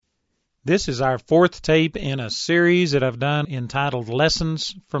This is our fourth tape in a series that I've done entitled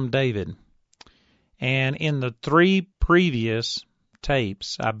Lessons from David. And in the three previous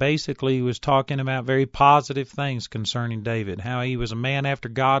tapes, I basically was talking about very positive things concerning David, how he was a man after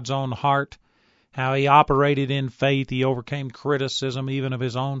God's own heart, how he operated in faith, he overcame criticism even of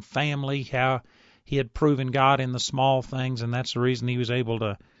his own family, how he had proven God in the small things, and that's the reason he was able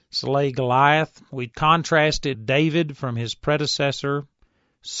to slay Goliath. We contrasted David from his predecessor,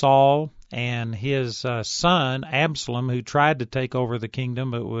 Saul, and his son, Absalom, who tried to take over the kingdom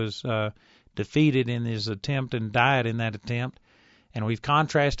but was defeated in his attempt and died in that attempt. And we've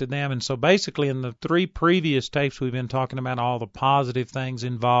contrasted them. And so basically in the three previous tapes we've been talking about all the positive things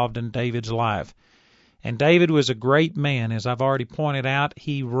involved in David's life. And David was a great man. As I've already pointed out,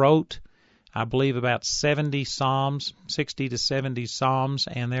 he wrote, I believe, about 70 Psalms, 60 to 70 Psalms,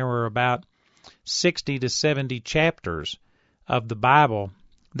 and there were about 60 to 70 chapters of the Bible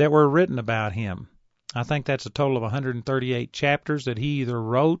that were written about him. I think that's a total of 138 chapters that he either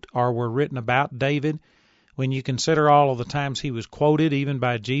wrote or were written about David. When you consider all of the times he was quoted, even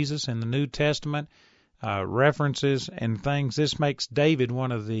by Jesus in the New Testament, references and things, this makes David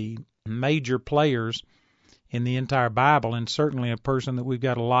one of the major players in the entire Bible, and certainly a person that we've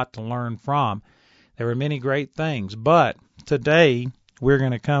got a lot to learn from. There were many great things, but today we're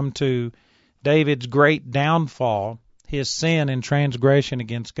going to come to David's great downfall, his sin and transgression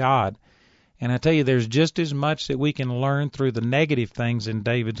against God. And I tell you, there's just as much that we can learn through the negative things in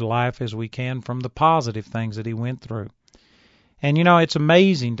David's life as we can from the positive things that he went through. And you know, it's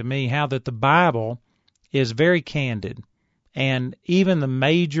amazing to me how that the Bible is very candid. And even the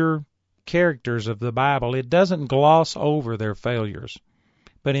major characters of the Bible, it doesn't gloss over their failures,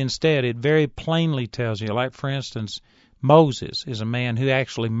 but instead it very plainly tells you, like for instance, Moses is a man who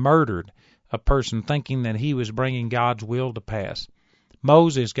actually murdered a person thinking that he was bringing God's will to pass.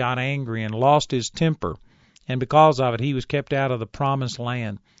 Moses got angry and lost his temper, and because of it he was kept out of the promised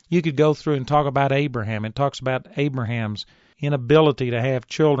land. You could go through and talk about Abraham. It talks about Abraham's inability to have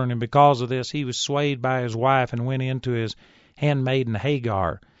children, and because of this he was swayed by his wife and went into his handmaiden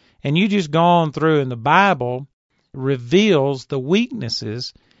Hagar. And you just go on through, and the Bible reveals the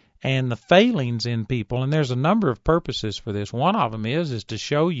weaknesses and the failings in people, and there's a number of purposes for this. One of them is to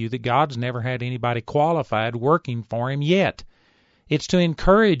show you that God's never had anybody qualified working for him yet. It's to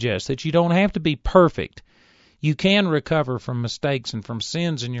encourage us that you don't have to be perfect. You can recover from mistakes and from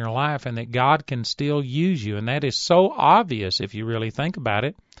sins in your life, and that God can still use you, and that is so obvious if you really think about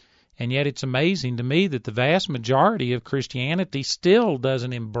it. And yet it's amazing to me that the vast majority of Christianity still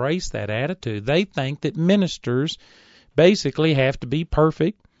doesn't embrace that attitude. They think that ministers basically have to be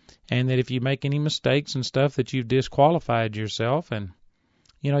perfect, and that if you make any mistakes and stuff that you've disqualified yourself. And,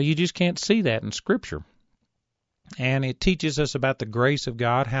 you know, you just can't see that in Scripture. And it teaches us about the grace of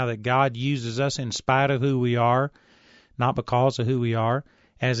God, how that God uses us in spite of who we are, not because of who we are.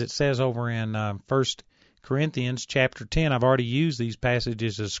 As it says over in 1 Corinthians chapter 10, I've already used these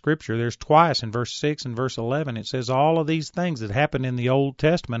passages of Scripture. There's twice in verse 6 and verse 11. It says all of these things that happened in the Old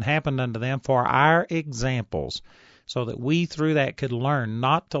Testament happened unto them for our examples, so that we through that could learn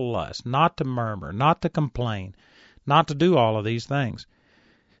not to lust, not to murmur, not to complain, not to do all of these things.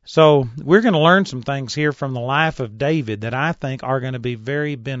 So we're going to learn some things here from the life of David that I think are going to be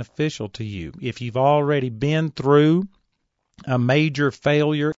very beneficial to you. If you've already been through a major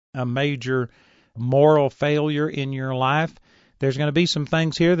failure, a major moral failure in your life, there's going to be some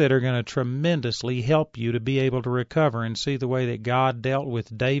things here that are going to tremendously help you to be able to recover and see the way that God dealt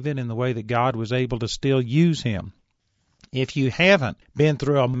with David and the way that God was able to still use him. If you haven't been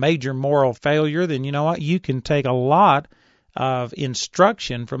through a major moral failure, then you know what? You can take a lot of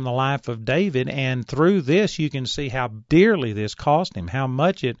instruction from the life of David, and through this you can see how dearly this cost him, how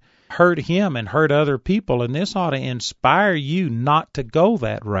much it hurt him and hurt other people, and this ought to inspire you not to go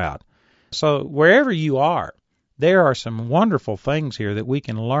that route. So wherever you are, there are some wonderful things here that we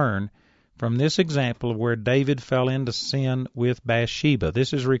can learn from this example of where David fell into sin with Bathsheba.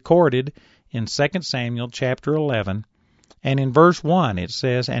 This is recorded in 2 Samuel chapter 11. And in verse 1 it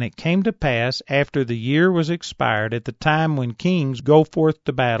says, And it came to pass, after the year was expired, at the time when kings go forth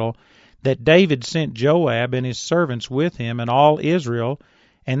to battle, that David sent Joab and his servants with him and all Israel,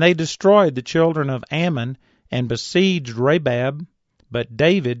 and they destroyed the children of Ammon and besieged Rabab, but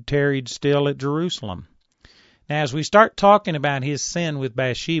David tarried still at Jerusalem. Now, as we start talking about his sin with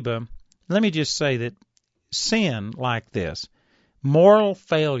Bathsheba, let me just say that sin like this, moral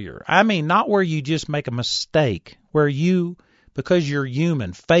failure, I mean not where you just make a mistake, where you, because you're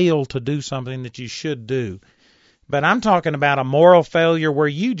human, fail to do something that you should do, But I'm talking about a moral failure where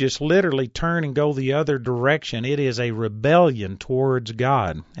you just literally turn and go the other direction. It is a rebellion towards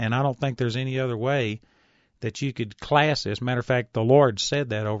God. And I don't think there's any other way that you could class this. Matter of fact, the Lord said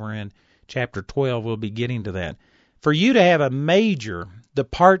that over in chapter 12. We'll be getting to that. For you to have a major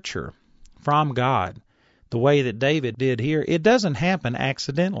departure from God, the way that David did here, it doesn't happen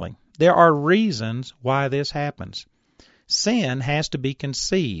accidentally. There are reasons why this happens. Sin has to be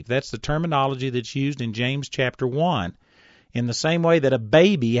conceived. That's the terminology that's used in James chapter 1. In the same way that a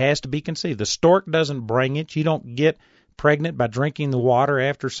baby has to be conceived. The stork doesn't bring it. You don't get pregnant by drinking the water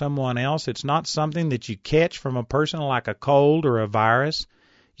after someone else. It's not something that you catch from a person like a cold or a virus.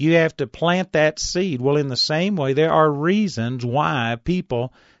 You have to plant that seed. Well, in the same way, there are reasons why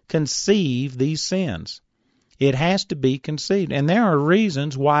people conceive these sins. It has to be conceived. And there are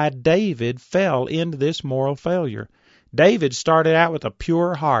reasons why David fell into this moral failure. David started out with a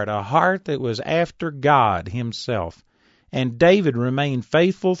pure heart, a heart that was after God himself. And David remained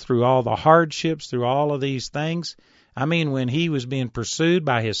faithful through all the hardships, through all of these things. I mean, when he was being pursued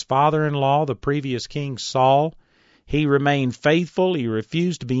by his father-in-law, the previous king Saul, he remained faithful. He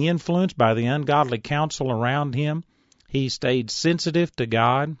refused to be influenced by the ungodly counsel around him. He stayed sensitive to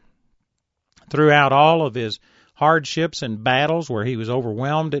God. Throughout all of his hardships and battles where he was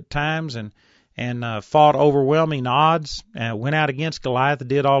overwhelmed at times and fought overwhelming odds, went out against Goliath,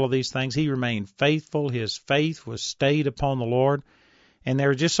 did all of these things. He remained faithful. His faith was stayed upon the Lord. And there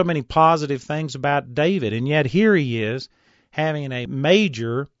are just so many positive things about David. And yet here he is having a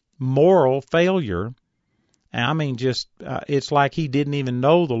major moral failure. I mean, it's like he didn't even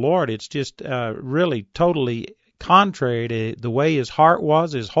know the Lord. It's just really totally contrary to the way his heart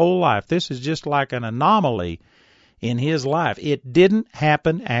was his whole life. This is just like an anomaly in his life. It didn't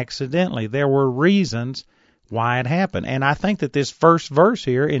happen accidentally. There were reasons why it happened. And I think that this first verse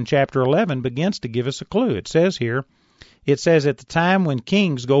here in chapter 11 begins to give us a clue. It says here, at the time when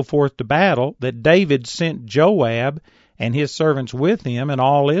kings go forth to battle, that David sent Joab and his servants with him and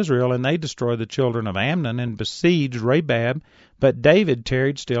all Israel, and they destroyed the children of Ammon and besieged Rabab, but David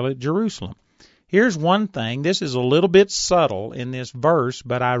tarried still at Jerusalem. Here's one thing. This is a little bit subtle in this verse,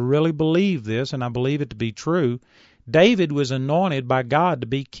 but I really believe this, and I believe it to be true. David was anointed by God to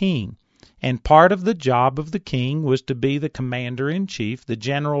be king, and part of the job of the king was to be the commander-in-chief, the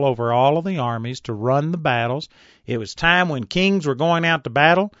general over all of the armies, to run the battles. It was time when kings were going out to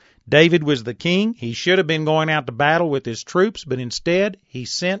battle. David was the king. He should have been going out to battle with his troops, but instead he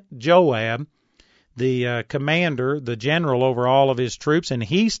sent Joab, the commander, the general over all of his troops, and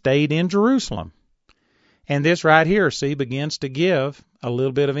he stayed in Jerusalem. And this right here, see, begins to give a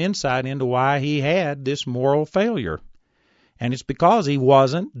little bit of insight into why he had this moral failure. And it's because he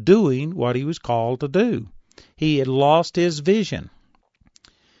wasn't doing what he was called to do. He had lost his vision.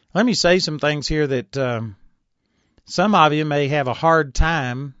 Let me say some things here that some of you may have a hard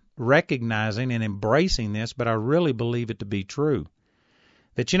time recognizing and embracing this, but I really believe it to be true.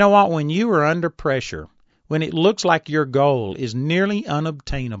 That you know what, when you are under pressure, when it looks like your goal is nearly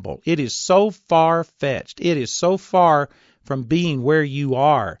unobtainable, it is so far-fetched, it is so far from being where you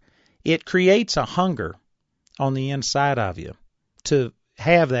are, it creates a hunger on the inside of you to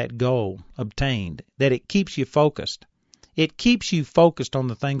have that goal obtained, that it keeps you focused. It keeps you focused on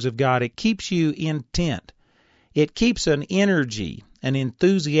the things of God. It keeps you intent. It keeps an energy, an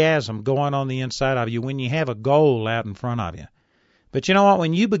enthusiasm going on the inside of you when you have a goal out in front of you. But you know what?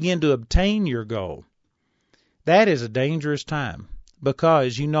 When you begin to obtain your goal, that is a dangerous time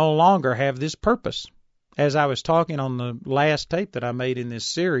because you no longer have this purpose. As I was talking on the last tape that I made in this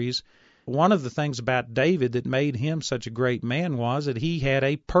series, one of the things about David that made him such a great man was that he had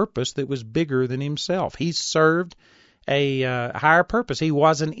a purpose that was bigger than himself. He served a higher purpose. He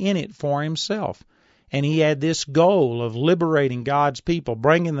wasn't in it for himself. And he had this goal of liberating God's people,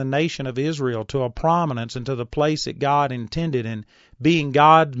 bringing the nation of Israel to a prominence and to the place that God intended, and being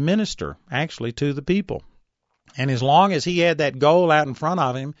God's minister, actually, to the people. And as long as he had that goal out in front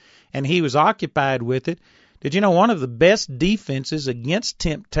of him and he was occupied with it, did you know one of the best defenses against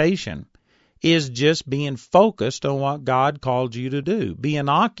temptation is just being focused on what God called you to do, being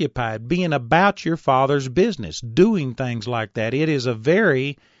occupied, being about your Father's business, doing things like that. It is a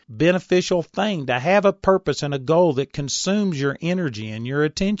very beneficial thing to have a purpose and a goal that consumes your energy and your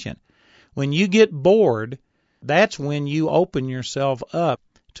attention. When you get bored, that's when you open yourself up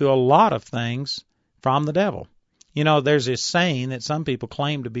to a lot of things from the devil. You know, there's this saying that some people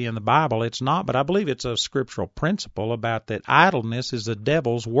claim to be in the Bible. It's not, but I believe it's a scriptural principle about that idleness is the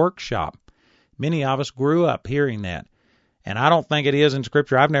devil's workshop. Many of us grew up hearing that. And I don't think it is in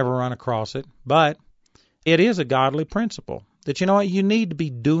Scripture. I've never run across it. But it is a godly principle that, you know what, you need to be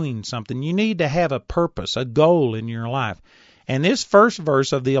doing something. You need to have a purpose, a goal in your life. And this first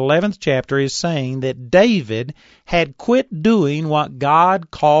verse of the 11th chapter is saying that David had quit doing what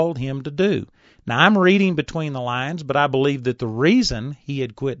God called him to do. Now, I'm reading between the lines, but I believe that the reason he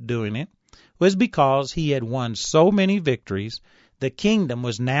had quit doing it was because he had won so many victories. The kingdom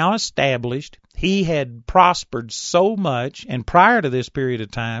was now established. He had prospered so much, and prior to this period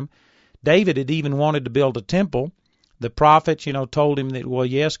of time, David had even wanted to build a temple. The prophets, told him that, well,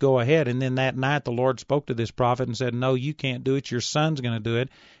 yes, go ahead. And then that night the Lord spoke to this prophet and said, no, you can't do it. Your son's going to do it.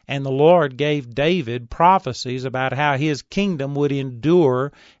 And the Lord gave David prophecies about how his kingdom would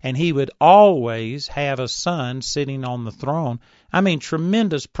endure and he would always have a son sitting on the throne. I mean,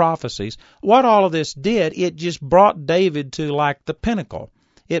 tremendous prophecies. What all of this did, it just brought David to like the pinnacle.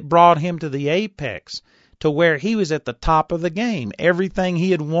 It brought him to the apex, to where he was at the top of the game. Everything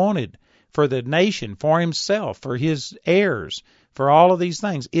he had wanted for the nation, for himself, for his heirs, for all of these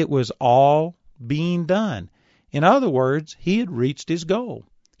things, it was all being done. In other words, he had reached his goal.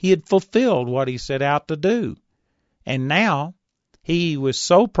 He had fulfilled what he set out to do. And now he was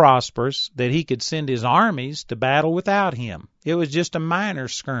so prosperous that he could send his armies to battle without him. It was just a minor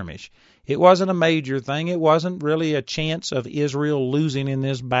skirmish. It wasn't a major thing. It wasn't really a chance of Israel losing in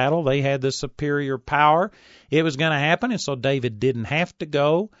this battle. They had the superior power. It was going to happen, and so David didn't have to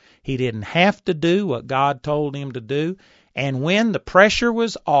go. He didn't have to do what God told him to do. And when the pressure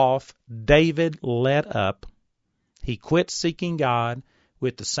was off, David let up. He quit seeking God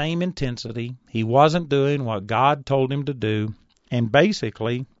with the same intensity. He wasn't doing what God told him to do. And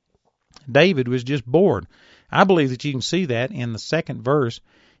basically, David was just bored. I believe that you can see that in the second verse.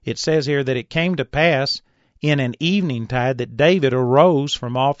 It says here that it came to pass in an eventide that David arose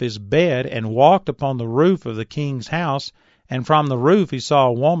from off his bed and walked upon the roof of the king's house, and from the roof he saw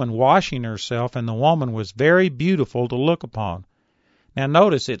a woman washing herself, and the woman was very beautiful to look upon. Now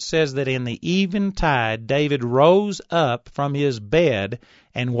notice it says that in the eventide David rose up from his bed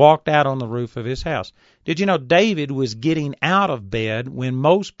and walked out on the roof of his house. Did you know David was getting out of bed when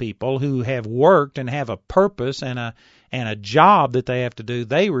most people who have worked and have a purpose and a job that they have to do,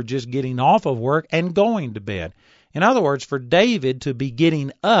 they were just getting off of work and going to bed. In other words, for David to be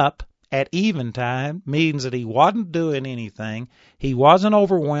getting up at eventide means that he wasn't doing anything. He wasn't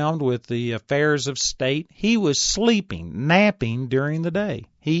overwhelmed with the affairs of state. He was sleeping, napping during the day.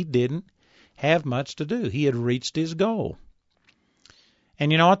 He didn't have much to do. He had reached his goal.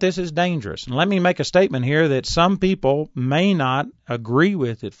 And you know what? This is dangerous. And let me make a statement here that some people may not agree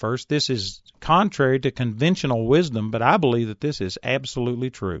with at first. This is contrary to conventional wisdom, but I believe that this is absolutely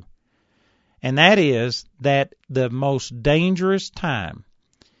true. And that is that the most dangerous time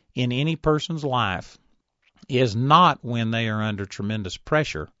in any person's life is not when they are under tremendous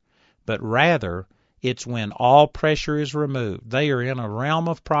pressure, but rather it's when all pressure is removed. They are in a realm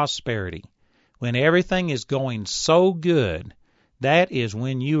of prosperity. When everything is going so good, that is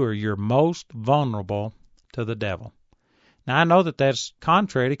when you are your most vulnerable to the devil. Now, I know that that's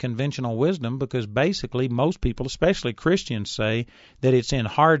contrary to conventional wisdom because basically most people, especially Christians, say that it's in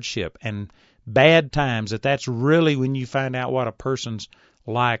hardship and bad times, that's really when you find out what a person's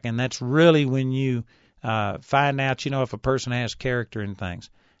like, and that's really when you find out, if a person has character and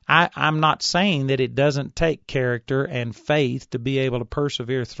things. I'm not saying that it doesn't take character and faith to be able to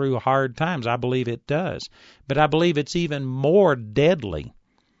persevere through hard times. I believe it does. But I believe it's even more deadly.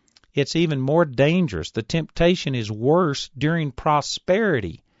 It's even more dangerous. The temptation is worse during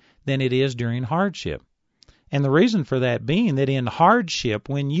prosperity than it is during hardship. And the reason for that being that in hardship,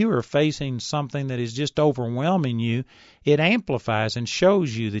 when you are facing something that is just overwhelming you, it amplifies and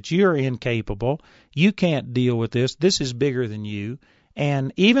shows you that you're incapable. You can't deal with this. This is bigger than you.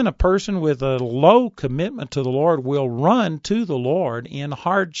 And even a person with a low commitment to the Lord will run to the Lord in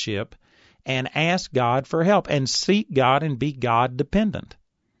hardship and ask God for help and seek God and be God dependent.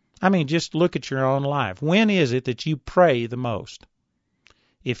 I mean, just look at your own life. When is it that you pray the most?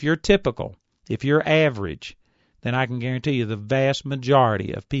 If you're typical, if you're average, then I can guarantee you the vast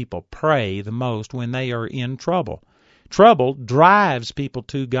majority of people pray the most when they are in trouble. Trouble drives people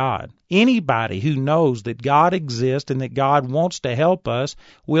to God. Anybody who knows that God exists and that God wants to help us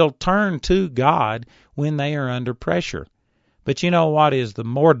will turn to God when they are under pressure. But you know what is the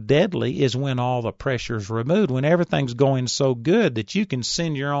more deadly is when all the pressure is removed, when everything's going so good that you can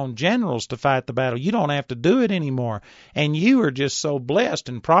send your own generals to fight the battle. You don't have to do it anymore. And you are just so blessed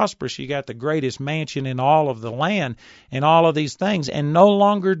and prosperous. You got the greatest mansion in all of the land and all of these things. And no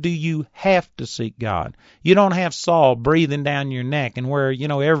longer do you have to seek God. You don't have Saul breathing down your neck and where,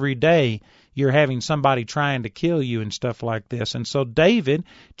 every day you're having somebody trying to kill you and stuff like this. And so David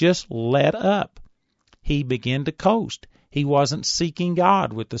just let up. He began to coast. He wasn't seeking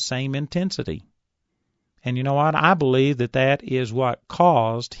God with the same intensity. And you know what? I believe that that is what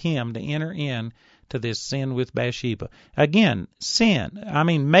caused him to enter in to this sin with Bathsheba. Again, sin. I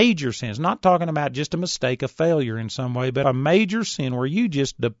mean major sins. Not talking about just a mistake, a failure in some way, but a major sin where you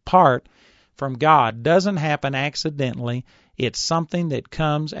just depart from God. Doesn't happen accidentally. It's something that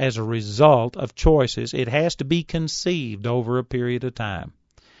comes as a result of choices. It has to be conceived over a period of time.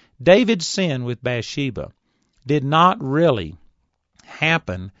 David's sin with Bathsheba did not really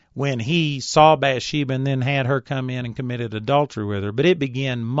happen when he saw Bathsheba and then had her come in and committed adultery with her, but it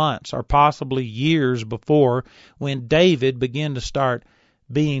began months or possibly years before, when David began to start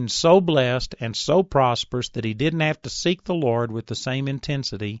being so blessed and so prosperous that he didn't have to seek the Lord with the same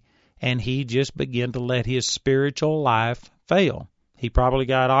intensity, and he just began to let his spiritual life fail. He probably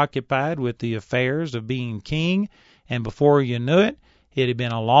got occupied with the affairs of being king, and before you knew it, it had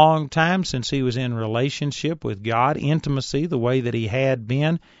been a long time since he was in relationship with God, intimacy the way that he had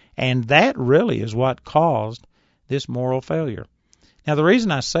been, and that really is what caused this moral failure. Now, the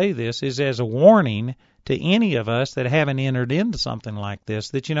reason I say this is as a warning to any of us that haven't entered into something like this,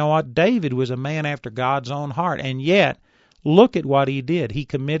 that you know what, David was a man after God's own heart, and yet, look at what he did. He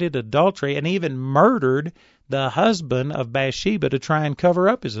committed adultery and even murdered the husband of Bathsheba to try and cover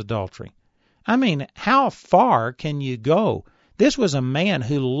up his adultery. I mean, how far can you go? This was a man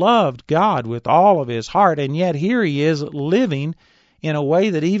who loved God with all of his heart, and yet here he is living in a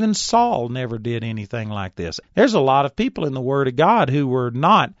way that even Saul never did anything like this. There's a lot of people in the Word of God who were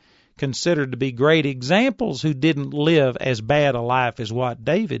not considered to be great examples who didn't live as bad a life as what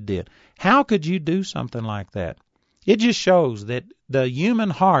David did. How could you do something like that? It just shows that the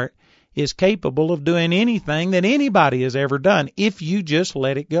human heart is capable of doing anything that anybody has ever done if you just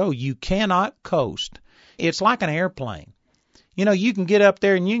let it go. You cannot coast. It's like an airplane. You know, you can get up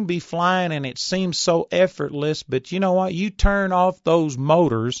there and you can be flying and it seems so effortless, but you know what? You turn off those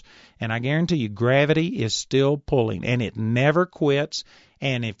motors and I guarantee you gravity is still pulling and it never quits.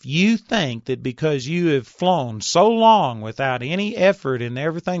 And if you think that because you have flown so long without any effort and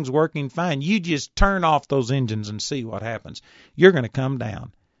everything's working fine, you just turn off those engines and see what happens, you're going to come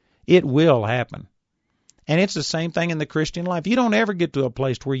down. It will happen. And it's the same thing in the Christian life. You don't ever get to a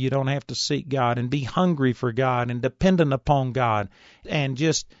place where you don't have to seek God and be hungry for God and dependent upon God and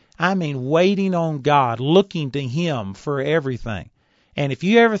just, waiting on God, looking to Him for everything. And if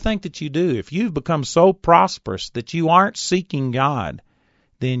you ever think that you do, if you've become so prosperous that you aren't seeking God,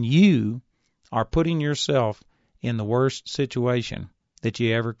 then you are putting yourself in the worst situation that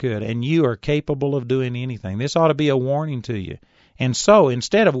you ever could, and you are capable of doing anything. This ought to be a warning to you. And so,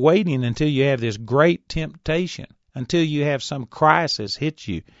 instead of waiting until you have this great temptation, until you have some crisis hit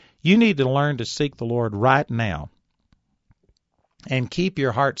you, you need to learn to seek the Lord right now and keep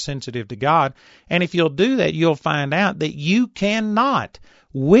your heart sensitive to God. And if you'll do that, you'll find out that you cannot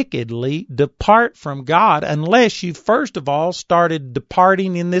wickedly depart from God unless you first of all started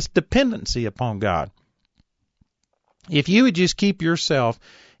departing in this dependency upon God. If you would just keep yourself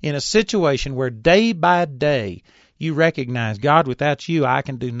in a situation where day by day you recognize, God, without you, I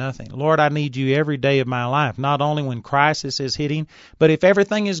can do nothing. Lord, I need you every day of my life, not only when crisis is hitting, but if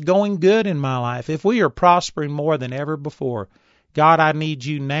everything is going good in my life, if we are prospering more than ever before, God, I need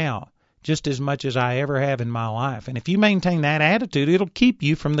you now just as much as I ever have in my life. And if you maintain that attitude, it'll keep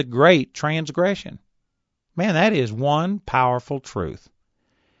you from the great transgression. Man, that is one powerful truth.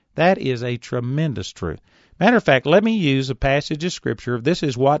 That is a tremendous truth. Matter of fact, let me use a passage of Scripture. This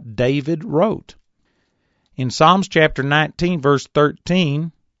is what David wrote. In Psalms chapter 19, verse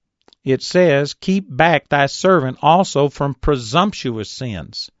 13, it says, "Keep back thy servant also from presumptuous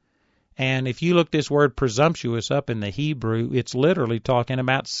sins." And if you look this word presumptuous up in the Hebrew, it's literally talking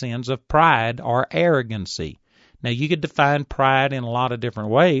about sins of pride or arrogancy. Now, you could define pride in a lot of different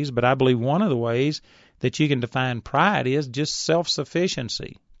ways, but I believe one of the ways that you can define pride is just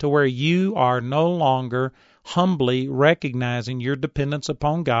self-sufficiency, to where you are no longer humbly recognizing your dependence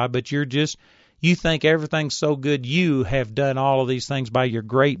upon God, but you think everything's so good, you have done all of these things by your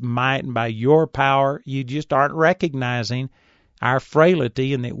great might and by your power. You just aren't recognizing our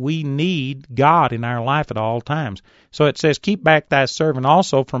frailty and that we need God in our life at all times. So it says, keep back thy servant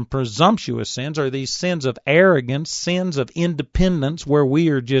also from presumptuous sins, or these sins of arrogance, sins of independence, where we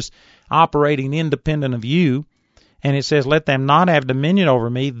are just operating independent of you. And it says, let them not have dominion over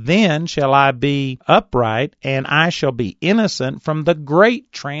me, then shall I be upright, and I shall be innocent from the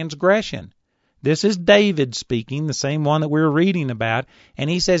great transgression. This is David speaking, the same one that we're reading about. And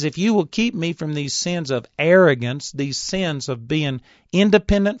he says, if you will keep me from these sins of arrogance, these sins of being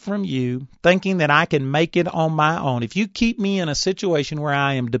independent from you, thinking that I can make it on my own, if you keep me in a situation where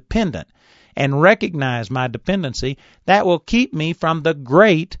I am dependent and recognize my dependency, that will keep me from the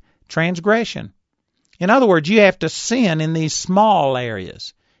great transgression. In other words, you have to sin in these small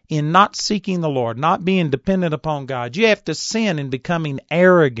areas, in not seeking the Lord, not being dependent upon God. You have to sin in becoming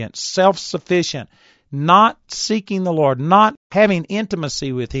arrogant, self-sufficient, not seeking the Lord, not having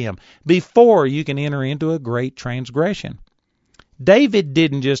intimacy with Him before you can enter into a great transgression. David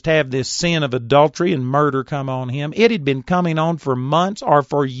didn't just have this sin of adultery and murder come on him. It had been coming on for months or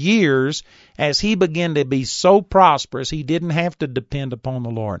for years as he began to be so prosperous he didn't have to depend upon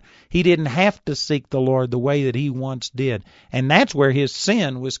the Lord. He didn't have to seek the Lord the way that he once did. And that's where his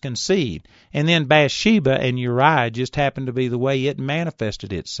sin was conceived. And then Bathsheba and Uriah just happened to be the way it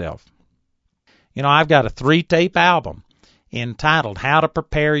manifested itself. You know, I've got a 3-tape album entitled How to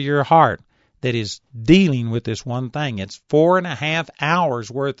Prepare Your Heart that is dealing with this one thing. It's 4.5 hours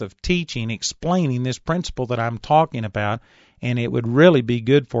worth of teaching explaining this principle that I'm talking about, and it would really be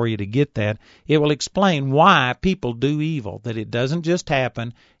good for you to get that. It will explain why people do evil, that it doesn't just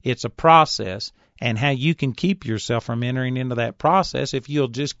happen, it's a process, and how you can keep yourself from entering into that process if you'll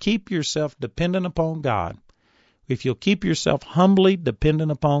just keep yourself dependent upon God. If you'll keep yourself humbly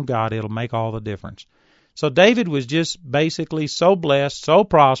dependent upon God, it'll make all the difference. So David was just basically so blessed, so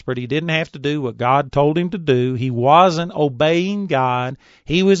prospered, he didn't have to do what God told him to do. He wasn't obeying God.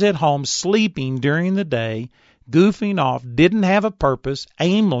 He was at home sleeping during the day, goofing off, didn't have a purpose,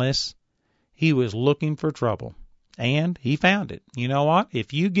 aimless. He was looking for trouble, and he found it. You know what?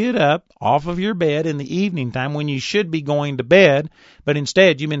 If you get up off of your bed in the evening time when you should be going to bed, but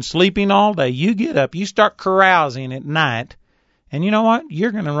instead you've been sleeping all day, you get up, you start carousing at night, and you know what?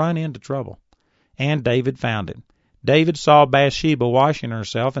 You're going to run into trouble. And David found it. David saw Bathsheba washing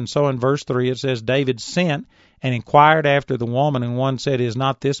herself, and so in verse 3 it says, David sent and inquired after the woman, and one said, Is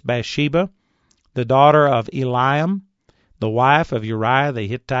not this Bathsheba, the daughter of Eliam, the wife of Uriah the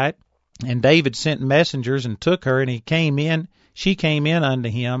Hittite? And David sent messengers and took her, and she came in unto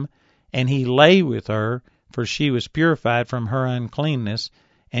him, and he lay with her, for she was purified from her uncleanness,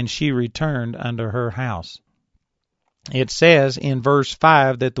 and she returned unto her house. It says in verse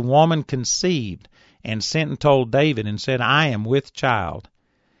 5 that the woman conceived and sent and told David and said, I am with child.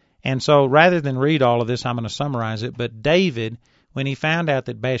 And so rather than read all of this, I'm going to summarize it. But David, when he found out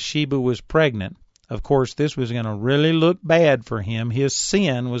that Bathsheba was pregnant, of course, this was going to really look bad for him. His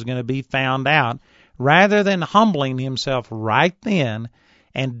sin was going to be found out. Rather than humbling himself right then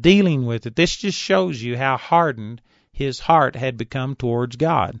and dealing with it, this just shows you how hardened his heart had become towards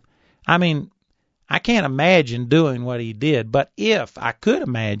God. I mean, I can't imagine doing what he did, but if I could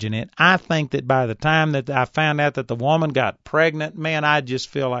imagine it, I think that by the time that I found out that the woman got pregnant, man, I'd just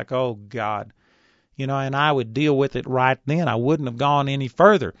feel like, oh, God, you know, and I would deal with it right then. I wouldn't have gone any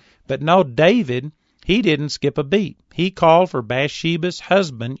further. But no, David, he didn't skip a beat. He called for Bathsheba's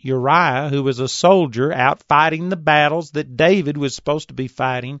husband, Uriah, who was a soldier out fighting the battles that David was supposed to be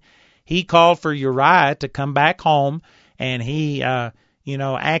fighting. He called for Uriah to come back home, and he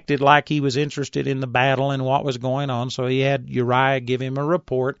acted like he was interested in the battle and what was going on. So he had Uriah give him a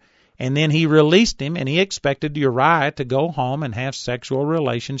report, and then he released him, and he expected Uriah to go home and have sexual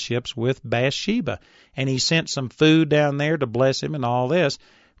relationships with Bathsheba. And he sent some food down there to bless him and all this.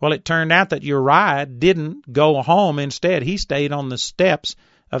 Well, it turned out that Uriah didn't go home. Instead, he stayed on the steps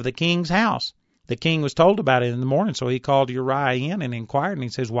of the king's house. The king was told about it in the morning, so he called Uriah in and inquired, and he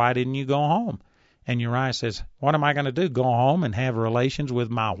says, why didn't you go home? And Uriah says, what am I going to do, go home and have relations with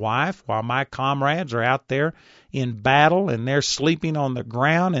my wife while my comrades are out there in battle and they're sleeping on the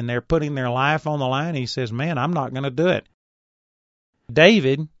ground and they're putting their life on the line? He says, man, I'm not going to do it.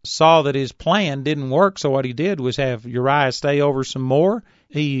 David saw that his plan didn't work, so what he did was have Uriah stay over some more.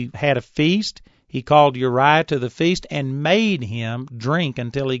 He had a feast. He called Uriah to the feast and made him drink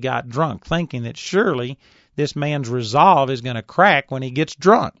until he got drunk, thinking that surely this man's resolve is going to crack when he gets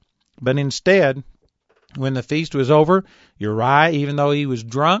drunk. But instead, when the feast was over, Uriah, even though he was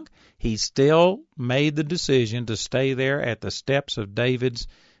drunk, he still made the decision to stay there at the steps of David's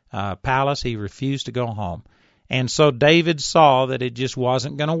palace. He refused to go home. And so David saw that it just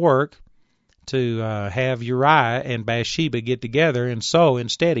wasn't going to work to have Uriah and Bathsheba get together. And so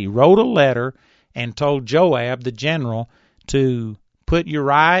instead he wrote a letter and told Joab, the general, to put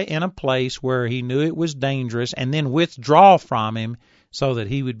Uriah in a place where he knew it was dangerous and then withdraw from him so that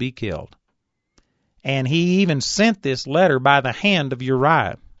he would be killed. And he even sent this letter by the hand of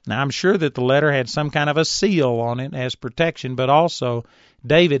Uriah. Now, I'm sure that the letter had some kind of a seal on it as protection, but also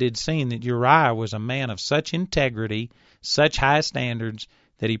David had seen that Uriah was a man of such integrity, such high standards,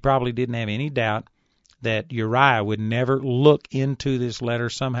 that he probably didn't have any doubt that Uriah would never look into this letter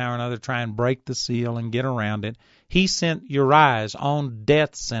somehow or another, try and break the seal and get around it. he sent Uriah's own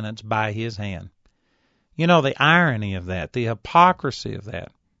death sentence by his hand. You know, the irony of that, the hypocrisy of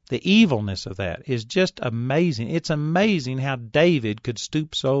that, the evilness of that is just amazing. It's amazing how David could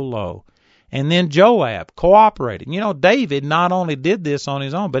stoop so low. And then Joab cooperated. You know, David not only did this on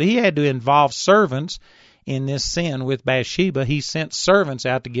his own, but he had to involve servants in this sin with Bathsheba. He sent servants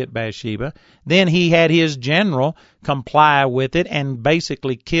out to get Bathsheba. Then he had his general comply with it and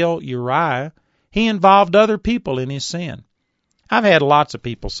basically kill Uriah. He involved other people in his sin. I've had lots of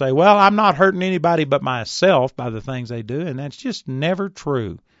people say, well, I'm not hurting anybody but myself by the things they do, and that's just never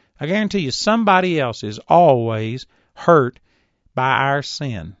true. I guarantee you somebody else is always hurt by our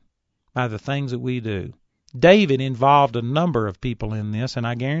sin, by the things that we do. David involved a number of people in this, and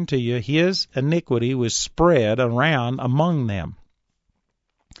I guarantee you his iniquity was spread around among them.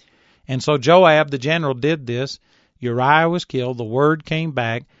 And so Joab, the general, did this. Uriah was killed. The word came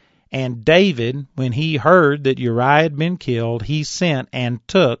back. And David, when he heard that Uriah had been killed, he sent and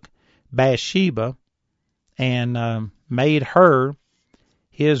took Bathsheba and made her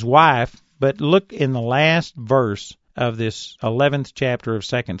his wife. But look in the last verse of this 11th chapter of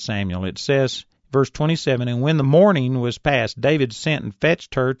 2 Samuel. It says, verse 27, and when the morning was past, David sent and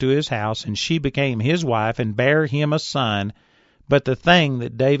fetched her to his house, and she became his wife and bare him a son. But the thing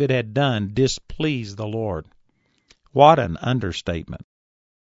that David had done displeased the Lord. What an understatement.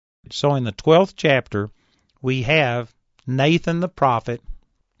 So in the 12th chapter, we have Nathan the prophet,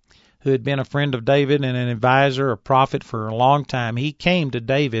 who had been a friend of David and an advisor, a prophet for a long time. He came to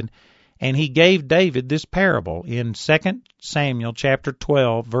David, and he gave David this parable in 2 Samuel chapter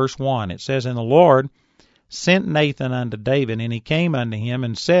 12, verse 1. It says, and the Lord sent Nathan unto David, and he came unto him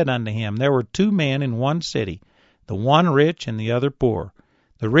and said unto him, there were two men in one city, the one rich and the other poor.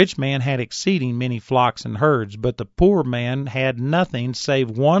 The rich man had exceeding many flocks and herds, but the poor man had nothing save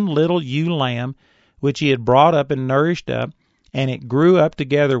one little ewe lamb, which he had brought up and nourished up, and it grew up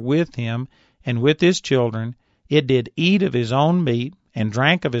together with him and with his children. It did eat of his own meat, and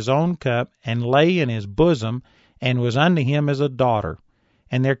drank of his own cup, and lay in his bosom, and was unto him as a daughter.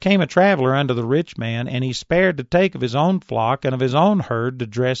 And there came a traveler unto the rich man, and he spared to take of his own flock and of his own herd to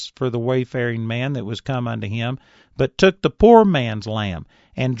dress for the wayfaring man that was come unto him, but took the poor man's lamb,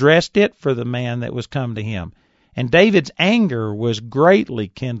 and dressed it for the man that was come to him. And David's anger was greatly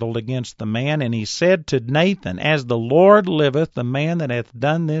kindled against the man, and he said to Nathan, as the Lord liveth, the man that hath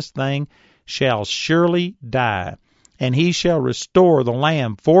done this thing shall surely die, and he shall restore the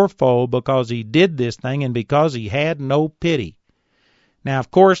lamb fourfold, because he did this thing, and because he had no pity. Now,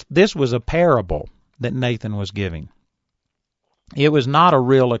 of course, this was a parable that Nathan was giving. It was not a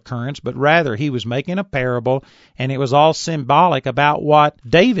real occurrence, but rather he was making a parable, and it was all symbolic about what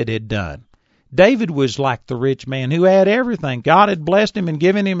David had done. David was like the rich man who had everything. God had blessed him and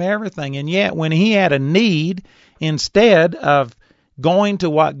given him everything, and yet when he had a need, instead of going to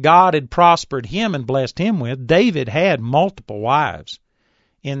what God had prospered him and blessed him with, David had multiple wives.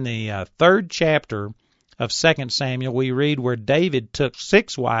 In the 3rd chapter of 2 Samuel, we read where David took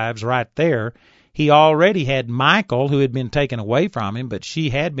 6 wives right there. He already had Michal, who had been taken away from him, but she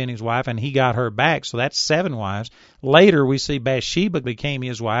had been his wife, and he got her back, so that's 7 wives. Later, we see Bathsheba became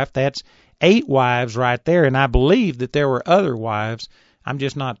his wife. That's 8 wives right there, and I believe that there were other wives. I'm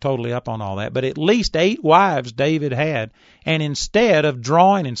just not totally up on all that, but at least 8 wives David had, and instead of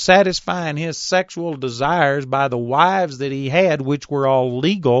drawing and satisfying his sexual desires by the wives that he had, which were all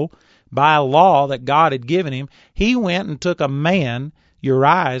legal by law that God had given him, he went and took a man,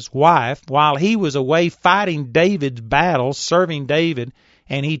 Uriah's wife, while he was away fighting David's battles, serving David,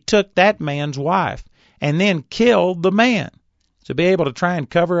 and he took that man's wife and then killed the man to be able to try and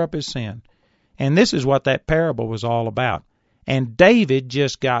cover up his sin. And this is what that parable was all about. And David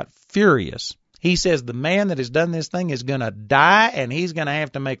just got furious. He says the man that has done this thing is going to die, and he's going to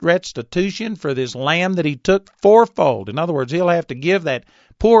have to make restitution for this lamb that he took fourfold. In other words, he'll have to give that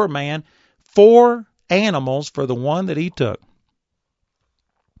poor man 4 animals for the one that he took.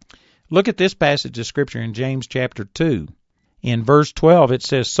 Look at this passage of Scripture in James chapter 2. In verse 12 it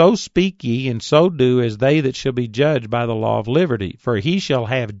says, so speak ye, and so do as they that shall be judged by the law of liberty. For he shall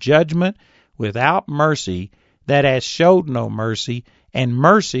have judgment without mercy that has showed no mercy, and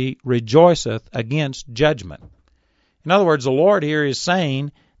mercy rejoiceth against judgment. In other words, the Lord here is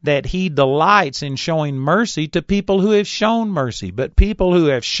saying that he delights in showing mercy to people who have shown mercy. But people who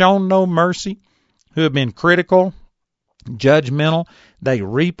have shown no mercy, who have been critical, judgmental, they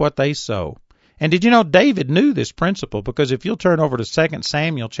reap what they sow. And did you know David knew this principle? Because if you'll turn over to 2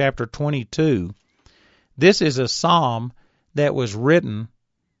 Samuel chapter 22, this is a psalm that was written,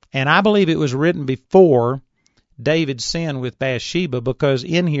 and I believe it was written before David's sin with Bathsheba, because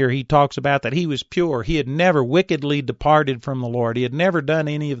in here he talks about that he was pure. He had never wickedly departed from the Lord. He had never done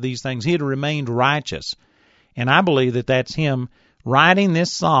any of these things. He had remained righteous. And I believe that that's him writing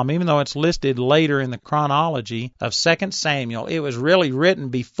this psalm, even though it's listed later in the chronology of 2 Samuel. It was really written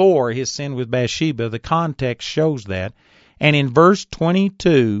before his sin with Bathsheba. The context shows that. And in verse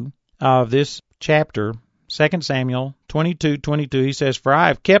 22 of this chapter, 2 Samuel 22:22, he says, "For I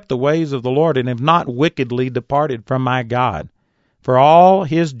have kept the ways of the Lord, and have not wickedly departed from my God. For all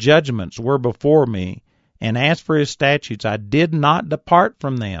his judgments were before me, and as for his statutes, I did not depart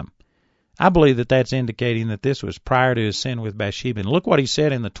from them." I believe that that's indicating that this was prior to his sin with Bathsheba. And look what he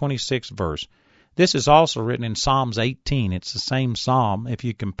said in the 26th verse. This is also written in Psalms 18. It's the same psalm if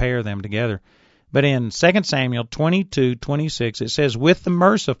you compare them together. But in 2 Samuel 22:26, it says, "With the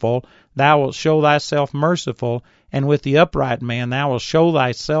merciful thou wilt show thyself merciful, and with the upright man thou wilt show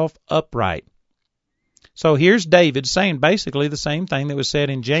thyself upright." So here's David saying basically the same thing that was said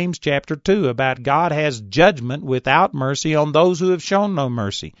in James chapter 2 about God has judgment without mercy on those who have shown no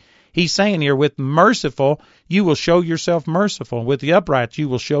mercy. He's saying here, with the merciful, you will show yourself merciful. With the upright, you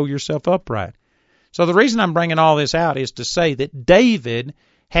will show yourself upright. So the reason I'm bringing all this out is to say that David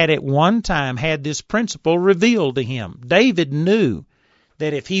had at one time had this principle revealed to him. David knew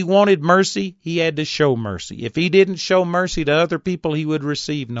that if he wanted mercy, he had to show mercy. If he didn't show mercy to other people, he would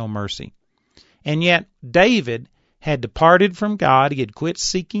receive no mercy. And yet David had departed from God. He had quit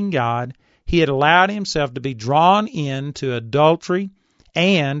seeking God. He had allowed himself to be drawn into adultery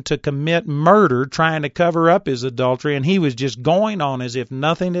and to commit murder, trying to cover up his adultery, and he was just going on as if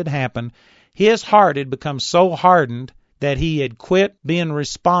nothing had happened. His heart had become so hardened that he had quit being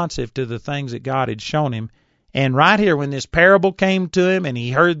responsive to the things that God had shown him. And right here, when this parable came to him and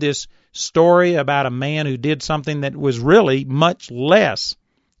he heard this story about a man who did something that was really much less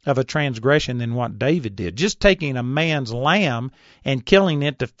of a transgression than what David did. Just taking a man's lamb and killing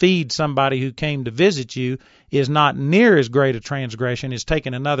it to feed somebody who came to visit you is not near as great a transgression as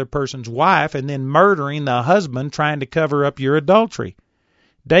taking another person's wife and then murdering the husband trying to cover up your adultery.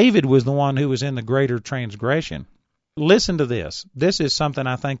 David was the one who was in the greater transgression. Listen to this. This is something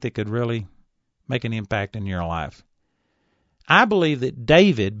I think that could really make an impact in your life. I believe that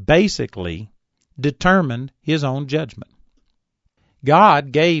David basically determined his own judgment.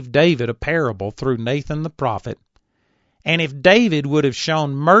 God gave David a parable through Nathan the prophet, and if David would have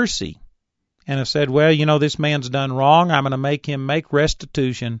shown mercy and have said, well, you know, this man's done wrong, I'm going to make him make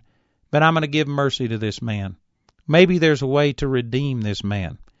restitution, but I'm going to give mercy to this man. Maybe there's a way to redeem this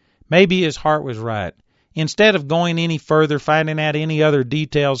man. Maybe his heart was right. Instead of going any further, finding out any other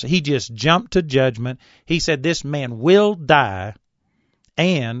details, he just jumped to judgment. He said, this man will die,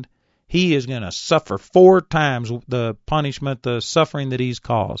 and he is going to suffer 4 times the punishment, the suffering that he's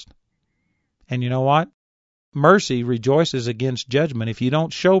caused. And you know what? Mercy rejoices against judgment. If you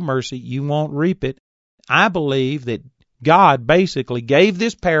don't show mercy, you won't reap it. I believe that God basically gave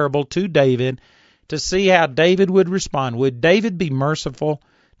this parable to David to see how David would respond. Would David be merciful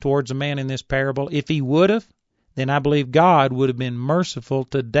towards a man in this parable? If he would have, then I believe God would have been merciful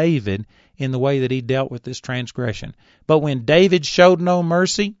to David in the way that he dealt with this transgression. But when David showed no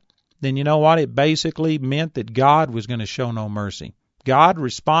mercy, then you know what? It basically meant that God was going to show no mercy. God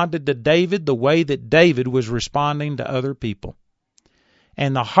responded to David the way that David was responding to other people.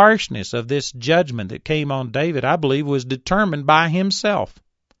 And the harshness of this judgment that came on David, I believe, was determined by himself.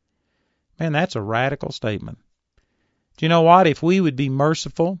 Man, that's a radical statement. Do you know what? If we would be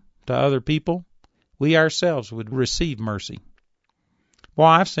merciful to other people, we ourselves would receive mercy. Well,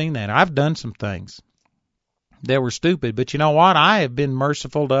 I've seen that. I've done some things that were stupid, but you know what? I have been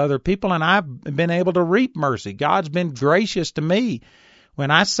merciful to other people, and I've been able to reap mercy. God's been gracious to me when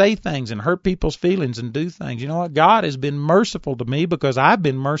I say things and hurt people's feelings and do things. You know what? God has been merciful to me because I've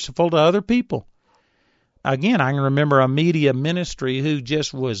been merciful to other people. Again, I can remember a media ministry who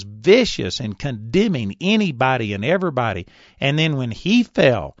just was vicious and condemning anybody and everybody. And then when he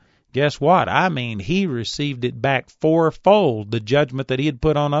fell, guess what? I mean, he received it back 4-fold, the judgment that he had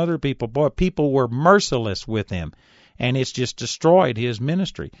put on other people. Boy, people were merciless with him, and it's just destroyed his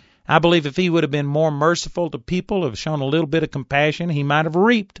ministry. I believe if he would have been more merciful to people, have shown a little bit of compassion, he might have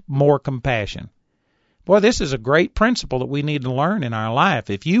reaped more compassion. Boy, this is a great principle that we need to learn in our life.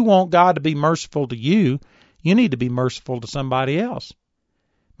 If you want God to be merciful to you, you need to be merciful to somebody else.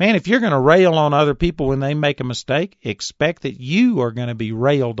 Man, if you're going to rail on other people when they make a mistake, expect that you are going to be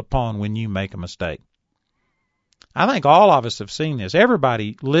railed upon when you make a mistake. I think all of us have seen this.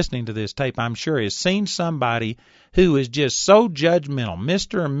 Everybody listening to this tape, I'm sure, has seen somebody who is just so judgmental,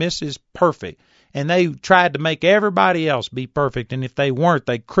 Mr. and Mrs. Perfect, and they tried to make everybody else be perfect, and if they weren't,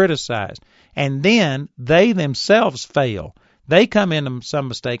 they criticized. And then they themselves fail. They come into some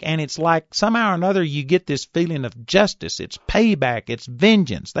mistake, and it's like somehow or another you get this feeling of justice. It's payback. It's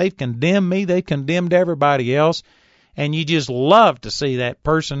vengeance. They've condemned me. They've condemned everybody else, and you just love to see that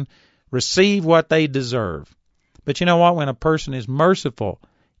person receive what they deserve. But you know what? When a person is merciful,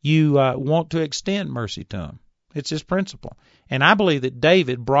 you want to extend mercy to them. It's his principle. And I believe that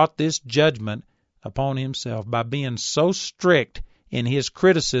David brought this judgment upon himself by being so strict in his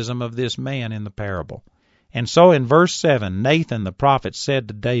criticism of this man in the parable. And so in verse 7, Nathan the prophet said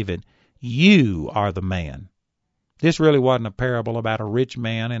to David, "You are the man." This really wasn't a parable about a rich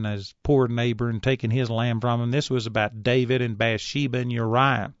man and his poor neighbor and taking his lamb from him. This was about David and Bathsheba and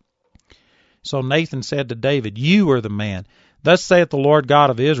Uriah. So Nathan said to David, "You are the man. Thus saith the Lord God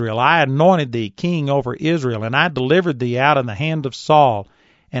of Israel, I anointed thee king over Israel, and I delivered thee out of the hand of Saul.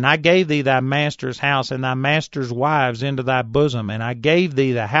 And I gave thee thy master's house and thy master's wives into thy bosom, and I gave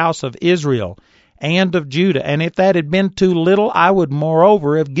thee the house of Israel and of Judah. And if that had been too little, I would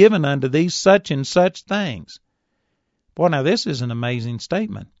moreover have given unto thee such and such things." Boy, now this is an amazing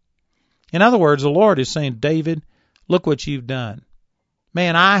statement. In other words, the Lord is saying, David, look what you've done.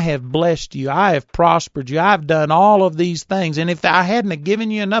 Man, I have blessed you. I have prospered you. I've done all of these things. And if I hadn't have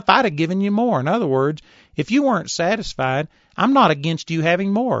given you enough, I'd have given you more. In other words, if you weren't satisfied, I'm not against you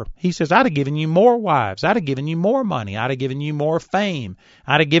having more. He says, I'd have given you more wives. I'd have given you more money. I'd have given you more fame.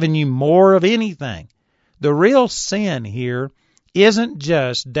 I'd have given you more of anything. The real sin here isn't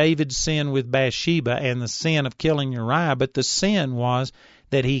just David's sin with Bathsheba and the sin of killing Uriah, but the sin was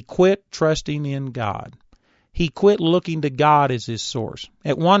that he quit trusting in God. He quit looking to God as his source.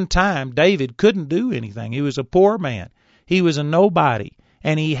 At one time, David couldn't do anything. He was a poor man. He was a nobody,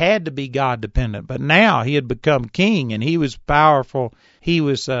 and he had to be God-dependent. But now he had become king, and he was powerful. He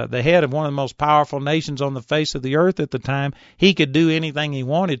was the head of one of the most powerful nations on the face of the earth at the time. He could do anything he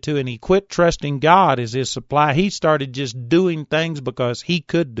wanted to, and he quit trusting God as his supply. He started just doing things because he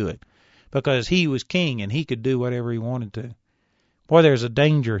could do it, because he was king, and he could do whatever he wanted to. Boy, there's a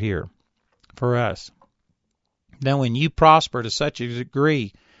danger here for us. Now, when you prosper to such a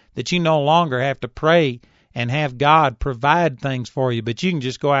degree that you no longer have to pray and have God provide things for you, but you can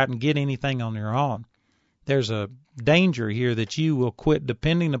just go out and get anything on your own, there's a danger here that you will quit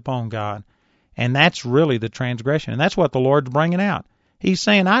depending upon God, and that's really the transgression. And that's what the Lord's bringing out. He's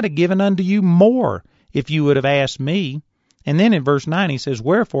saying, I'd have given unto you more if you would have asked me. And then in verse 9 he says,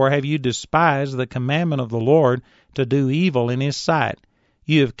 "Wherefore have you despised the commandment of the Lord to do evil in his sight?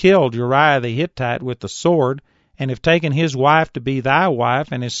 You have killed Uriah the Hittite with the sword, and have taken his wife to be thy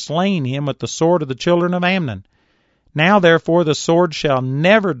wife, and hast slain him with the sword of the children of Ammon. Now therefore the sword shall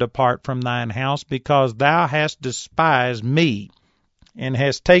never depart from thine house, because thou hast despised me, and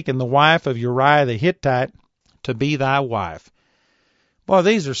hast taken the wife of Uriah the Hittite to be thy wife." Boy,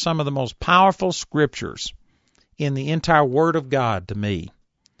 these are some of the most powerful scriptures in the entire Word of God to me.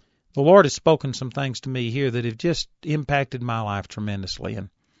 The Lord has spoken some things to me here that have just impacted my life tremendously, and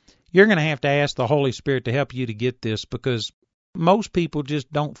you're going to have to ask the Holy Spirit to help you to get this, because most people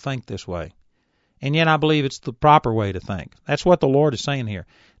just don't think this way. And yet I believe it's the proper way to think. That's what the Lord is saying here.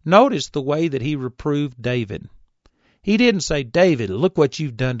 Notice the way that he reproved David. He didn't say, David, look what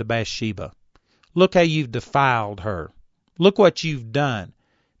you've done to Bathsheba. Look how you've defiled her. Look what you've done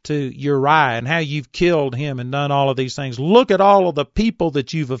to Uriah and how you've killed him and done all of these things. Look at all of the people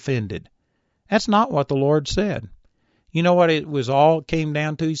that you've offended. That's not what the Lord said. You know what it was all came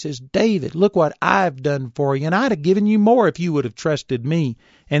down to? He says, David, look what I've done for you, and I'd have given you more if you would have trusted me.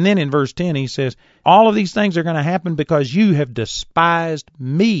 And then in verse 10 he says, all of these things are going to happen because you have despised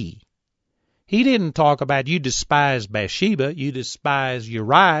me. He didn't talk about you despise Bathsheba, you despise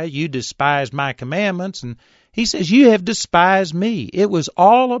Uriah, you despise my commandments. And he says, you have despised me. It was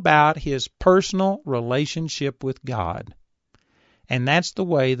all about his personal relationship with God. And that's the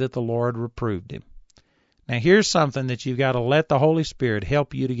way that the Lord reproved him. Now, here's something that you've got to let the Holy Spirit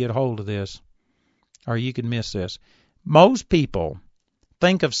help you to get hold of this, or you can miss this. Most people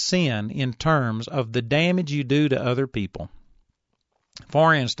think of sin in terms of the damage you do to other people.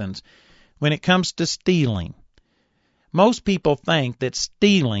 For instance, when it comes to stealing, most people think that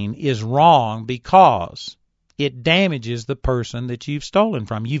stealing is wrong because it damages the person that you've stolen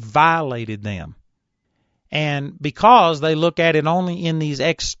from. You've violated them. And because they look at it only in these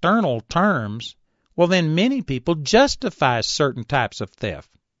external terms, well, then many people justify certain types of theft.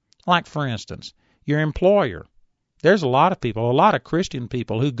 Like, for instance, your employer. There's a lot of people, a lot of Christian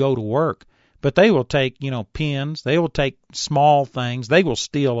people who go to work, But they will take, pens. They will take small things. They will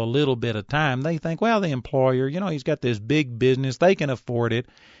steal a little bit of time. They think, well, the employer, he's got this big business. They can afford it.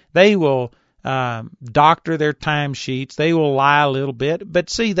 They will doctor their timesheets. They will lie a little bit. But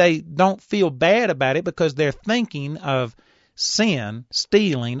see, they don't feel bad about it because they're thinking of sin,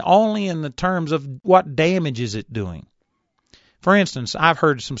 stealing, only in the terms of what damage is it doing. For instance, I've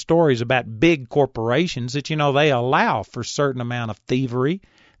heard some stories about big corporations that, they allow for a certain amount of thievery.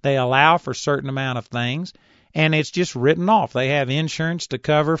 They allow for a certain amount of things, and it's just written off. They have insurance to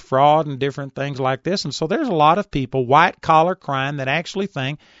cover fraud and different things like this. And so there's a lot of people, white-collar crime, that actually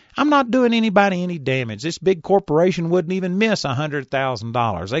think, I'm not doing anybody any damage. This big corporation wouldn't even miss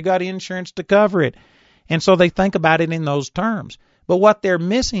 $100,000. They got insurance to cover it. And so they think about it in those terms. But what they're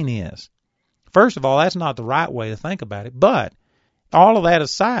missing is, first of all, that's not the right way to think about it. But all of that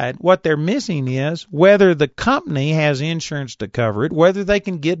aside, what they're missing is whether the company has insurance to cover it, whether they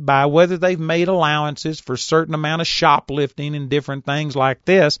can get by, whether they've made allowances for a certain amount of shoplifting and different things like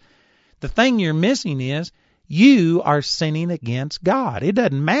this. The thing you're missing is you are sinning against God. It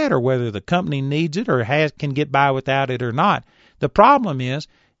doesn't matter whether the company needs it or can get by without it or not. The problem is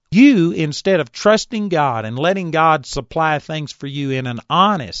you, instead of trusting God and letting God supply things for you in an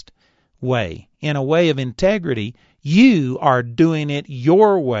honest way, in a way of integrity, you are doing it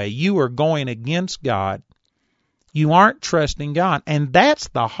your way. You are going against God. You aren't trusting God. And that's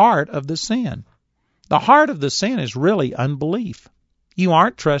the heart of the sin. The heart of the sin is really unbelief. You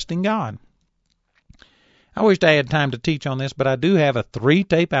aren't trusting God. I wished I had time to teach on this, but I do have a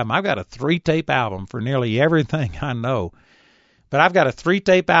 3-tape album. I've got a 3-tape album for nearly everything I know. But I've got a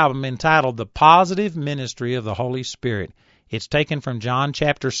 3-tape album entitled The Positive Ministry of the Holy Spirit. It's taken from John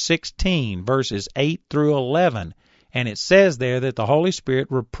chapter 16, verses 8 through 11. And it says there that the Holy Spirit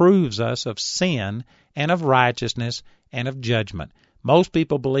reproves us of sin and of righteousness and of judgment. Most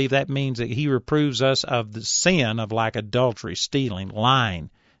people believe that means that he reproves us of the sin of like adultery, stealing, lying,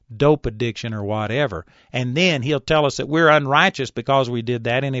 dope addiction, or whatever. And then he'll tell us that we're unrighteous because we did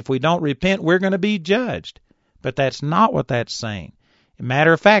that, and if we don't repent, we're going to be judged. But that's not what that's saying.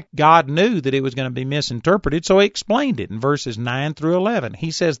 Matter of fact, God knew that it was going to be misinterpreted, so he explained it in verses 9 through 11. He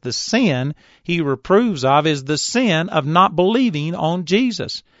says the sin he reproves of is the sin of not believing on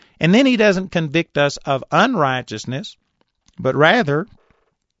Jesus. And then he doesn't convict us of unrighteousness, but rather,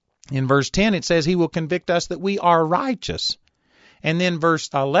 in verse 10, it says he will convict us that we are righteous. And then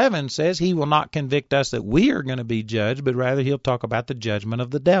verse 11 says he will not convict us that we are going to be judged, but rather he'll talk about the judgment of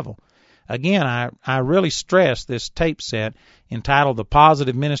the devil. Again, I really stress this tape set entitled The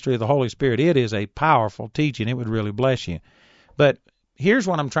Positive Ministry of the Holy Spirit. It is a powerful teaching. It would really bless you. But here's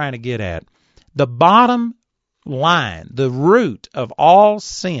what I'm trying to get at. The bottom line, the root of all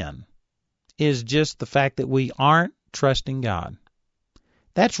sin, is just the fact that we aren't trusting God.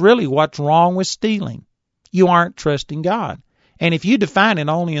 That's really what's wrong with stealing. You aren't trusting God. And if you define it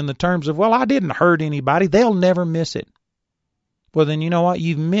only in the terms of, well, I didn't hurt anybody, they'll never miss it. Well, then you know what?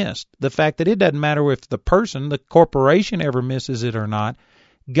 You've missed the fact that it doesn't matter if the person, the corporation, ever misses it or not.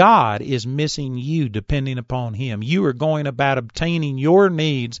 God is missing you depending upon him. You are going about obtaining your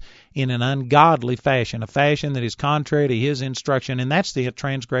needs in an ungodly fashion, a fashion that is contrary to his instruction, and that's the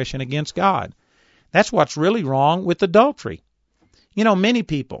transgression against God. That's what's really wrong with adultery. Many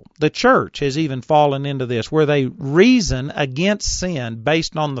people, the church has even fallen into this, where they reason against sin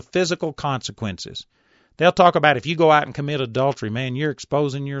based on the physical consequences. They'll talk about if you go out and commit adultery, man, you're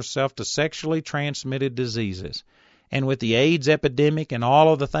exposing yourself to sexually transmitted diseases. And with the AIDS epidemic and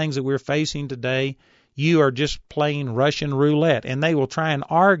all of the things that we're facing today, you are just playing Russian roulette. And they will try and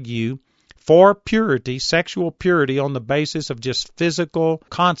argue for purity, sexual purity, on the basis of just physical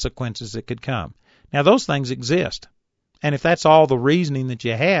consequences that could come. Now, those things exist. And if that's all the reasoning that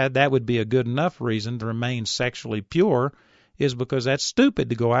you had, that would be a good enough reason to remain sexually pure, is because that's stupid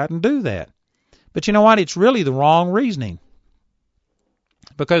to go out and do that. But you know what? It's really the wrong reasoning.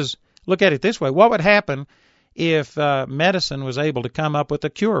 Because look at it this way. What would happen if medicine was able to come up with a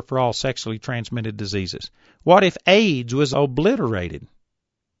cure for all sexually transmitted diseases? What if AIDS was obliterated?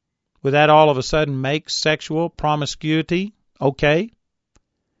 Would that all of a sudden make sexual promiscuity okay?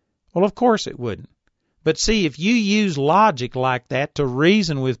 Well, of course it wouldn't. But see, if you use logic like that to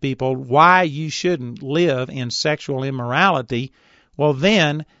reason with people why you shouldn't live in sexual immorality, well,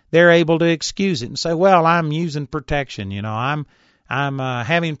 then they're able to excuse it and say, well, I'm using protection, I'm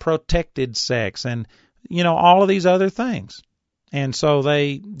having protected sex, and, all of these other things. And so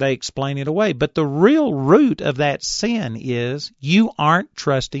they explain it away. But the real root of that sin is you aren't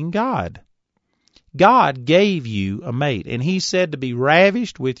trusting God. God gave you a mate, and he said to be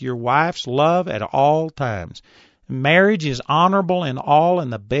ravished with your wife's love at all times. Marriage is honorable in all,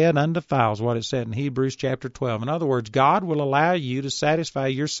 and the bed undefiled, what it said in Hebrews chapter 12. In other words, God will allow you to satisfy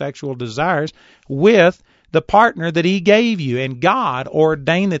your sexual desires with the partner that he gave you. And God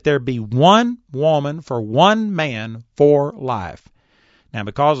ordained that there be one woman for one man for life. Now,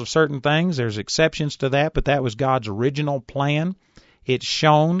 because of certain things, there's exceptions to that, but that was God's original plan. It's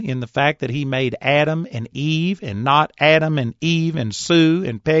shown in the fact that he made Adam and Eve, and not Adam and Eve and Sue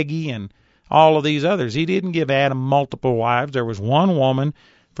and Peggy and all of these others. He didn't give Adam multiple wives. There was one woman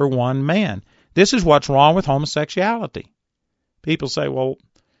for one man. This is what's wrong with homosexuality. People say, well,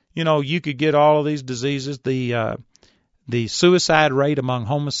 you know, you could get all of these diseases. The suicide rate among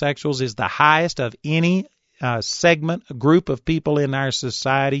homosexuals is the highest of any group of people in our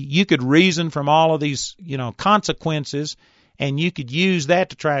society. You could reason from all of these, consequences, and you could use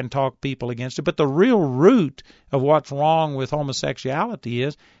that to try and talk people against it. But the real root of what's wrong with homosexuality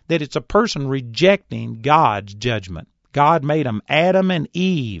is that it's a person rejecting God's judgment. God made them Adam and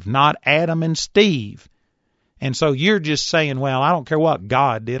Eve, not Adam and Steve. And so you're just saying, well, I don't care what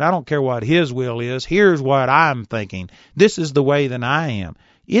God did. I don't care what his will is. Here's what I'm thinking. This is the way that I am.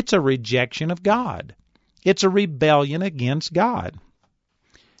 It's a rejection of God. It's a rebellion against God.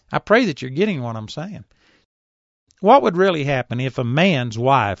 I pray that you're getting what I'm saying. What would really happen if a man's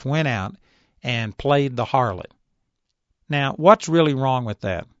wife went out and played the harlot? Now, what's really wrong with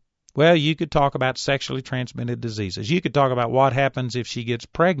that? Well, you could talk about sexually transmitted diseases. You could talk about what happens if she gets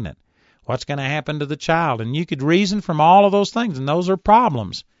pregnant. What's going to happen to the child? And you could reason from all of those things, and those are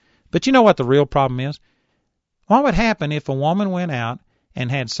problems. But you know what the real problem is? What would happen if a woman went out and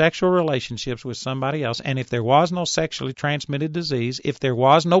had sexual relationships with somebody else, and if there was no sexually transmitted disease, if there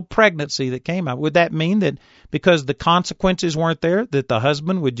was no pregnancy that came out, would that mean that because the consequences weren't there, that the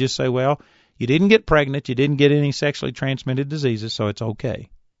husband would just say, well, you didn't get pregnant, you didn't get any sexually transmitted diseases, so it's okay?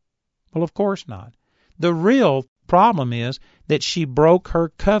 Well, of course not. The real problem is that she broke her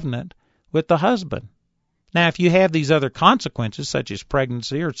covenant with the husband. Now, if you have these other consequences, such as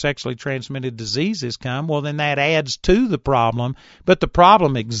pregnancy or sexually transmitted diseases come, well, then that adds to the problem. But the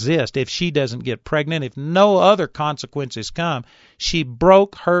problem exists if she doesn't get pregnant. If no other consequences come, she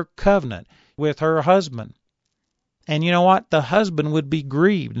broke her covenant with her husband. And you know what? The husband would be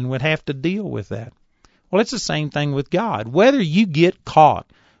grieved and would have to deal with that. Well, it's the same thing with God. Whether you get caught,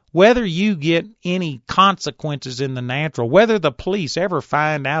 whether you get any consequences in the natural, whether the police ever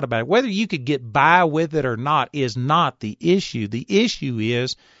find out about it, whether you could get by with it or not is not the issue. The issue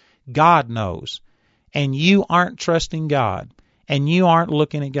is God knows, and you aren't trusting God, and you aren't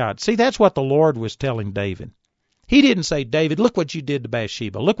looking at God. See, that's what the Lord was telling David. He didn't say, David, look what you did to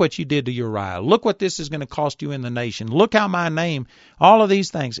Bathsheba. Look what you did to Uriah. Look what this is going to cost you in the nation. Look how my name, all of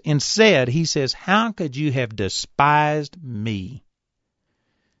these things. Instead, he says, how could you have despised me?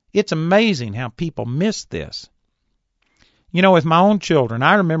 It's amazing how people miss this. You know, with my own children,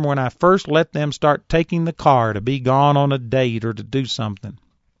 I remember when I first let them start taking the car to be gone on a date or to do something.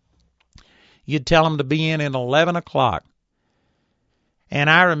 You'd tell them to be in at 11 o'clock. And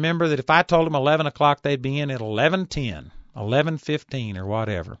I remember that if I told them 11 o'clock, they'd be in at 11:10, 11:15, or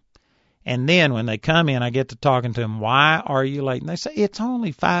whatever. And then when they come in, I get to talking to them, why are you late? And they say, it's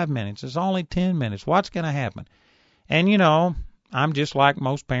only 5 minutes. It's only 10 minutes. What's going to happen? And, you know, I'm just like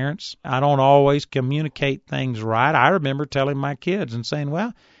most parents. I don't always communicate things right. I remember telling my kids and saying,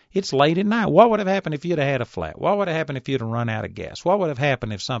 well, it's late at night. What would have happened if you'd have had a flat? What would have happened if you'd have run out of gas? What would have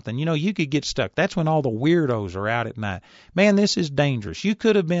happened if something, you could get stuck? That's when all the weirdos are out at night. Man, this is dangerous. You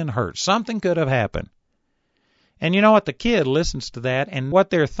could have been hurt. Something could have happened. And you know what? The kid listens to that, and what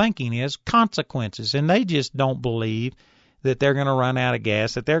they're thinking is consequences. And they just don't believe that they're going to run out of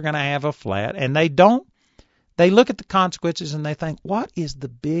gas, that they're going to have a flat, and they don't. They look at the consequences and they think, what is the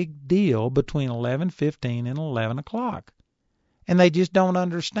big deal between 11:15 and 11 o'clock? And they just don't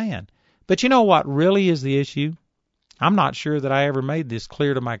understand. But you know what really is the issue? I'm not sure that I ever made this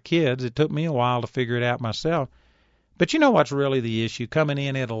clear to my kids. It took me a while to figure it out myself. But you know what's really the issue? Coming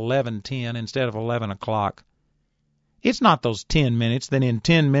in at 11:10 instead of 11 o'clock. It's not those 10 minutes. Then in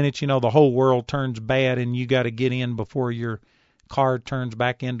 10 minutes, the whole world turns bad and you got to get in before your car turns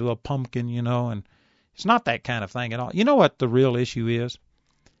back into a pumpkin, and it's not that kind of thing at all. You know what the real issue is?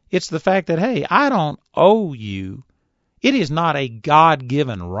 It's the fact that, hey, I don't owe you. It is not a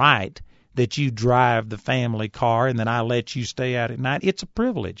God-given right that you drive the family car and that I let you stay out at night. It's a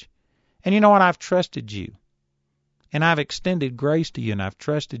privilege. And you know what? I've trusted you. And I've extended grace to you, and I've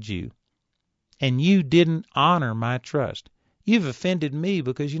trusted you. And you didn't honor my trust. You've offended me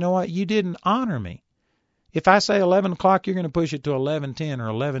because you know what? You didn't honor me. If I say 11 o'clock, you're going to push it to 11:10 or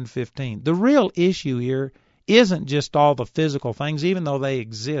 11:15. The real issue here isn't just all the physical things, even though they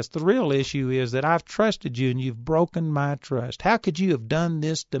exist. The real issue is that I've trusted you and you've broken my trust. How could you have done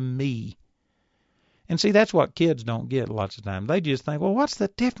this to me? And see, that's what kids don't get lots of times. They just think, well, what's the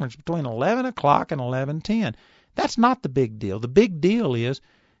difference between 11 o'clock and 11:10? That's not the big deal. The big deal is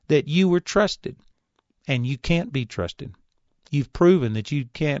that you were trusted, and you can't be trusted. You've proven that you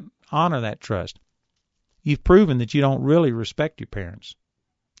can't honor that trust. You've proven that you don't really respect your parents,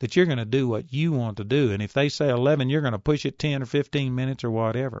 that you're going to do what you want to do. And if they say 11, you're going to push it 10 or 15 minutes or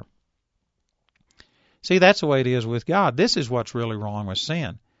whatever. See, that's the way it is with God. This is what's really wrong with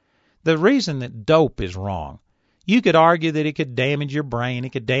sin. The reason that dope is wrong, you could argue that it could damage your brain,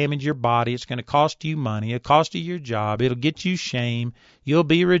 it could damage your body, it's going to cost you money, it'll cost you your job, it'll get you shame, you'll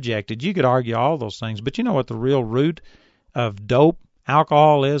be rejected. You could argue all those things, but you know what the real root of dope,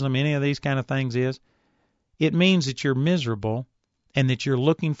 alcoholism, any of these kind of things is? It means that you're miserable and that you're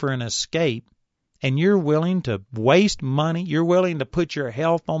looking for an escape, and you're willing to waste money, you're willing to put your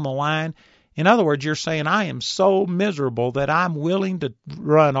health on the line. In other words, you're saying, I am so miserable that I'm willing to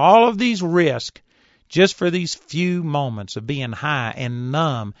run all of these risks just for these few moments of being high and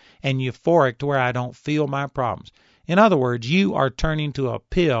numb and euphoric to where I don't feel my problems. In other words, you are turning to a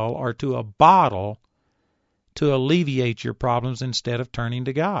pill or to a bottle to alleviate your problems instead of turning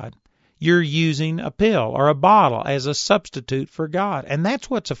to God. You're using a pill or a bottle as a substitute for God, and that's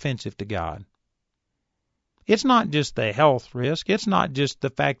what's offensive to God. It's not just the health risk. It's not just the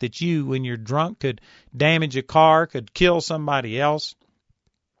fact that you, when you're drunk, could damage a car, could kill somebody else.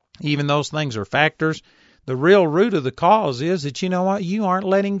 Even those things are factors. The real root of the cause is that, you know what, you aren't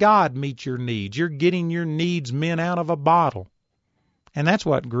letting God meet your needs. You're getting your needs met out of a bottle. And that's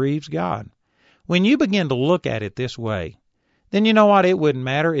what grieves God. When you begin to look at it this way, then you know what, it wouldn't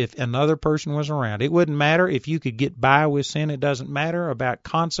matter if another person was around. It wouldn't matter if you could get by with sin. It doesn't matter about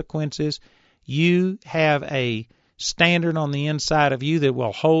consequences. You have a standard on the inside of you that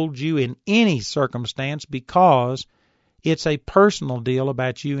will hold you in any circumstance because it's a personal deal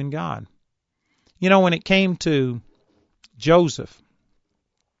about you and God. You know, when it came to Joseph,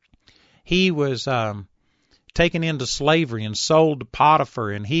 he was taken into slavery and sold to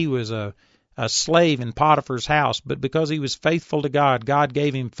Potiphar, and he was a slave in Potiphar's house. But because he was faithful to God, God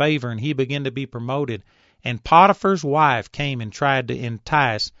gave him favor, and he began to be promoted. And Potiphar's wife came and tried to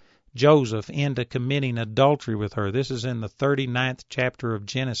entice Joseph into committing adultery with her. This is in the 39th chapter of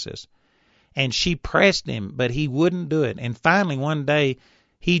Genesis. And she pressed him, but he wouldn't do it. And finally, one day,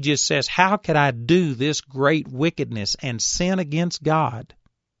 he just says, how could I do this great wickedness and sin against God?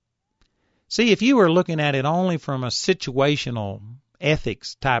 See, if you were looking at it only from a situational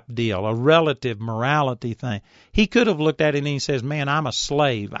ethics type deal, a relative morality thing, he could have looked at it and he says, man, I'm a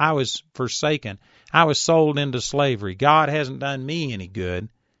slave. I was forsaken. I was sold into slavery. God hasn't done me any good.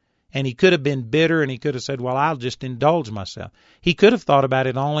 And he could have been bitter, and he could have said, well, I'll just indulge myself. He could have thought about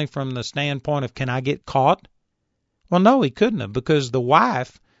it only from the standpoint of, can I get caught? Well, no, he couldn't have, because the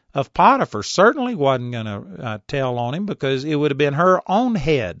wife of Potiphar certainly wasn't going to tell on him, because it would have been her own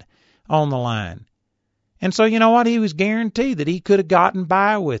head on the line. And so, you know what? He was guaranteed that he could have gotten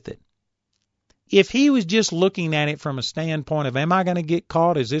by with it. If he was just looking at it from a standpoint of, am I going to get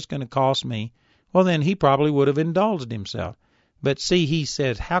caught? Is this going to cost me? Well, then he probably would have indulged himself. But see, he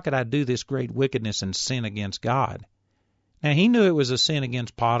says, how could I do this great wickedness and sin against God? Now, he knew it was a sin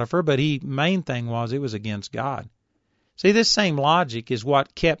against Potiphar, but main thing was it was against God. See, this same logic is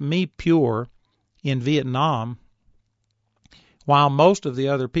what kept me pure in Vietnam, while most of the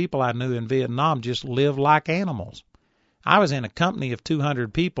other people I knew in Vietnam just lived like animals. I was in a company of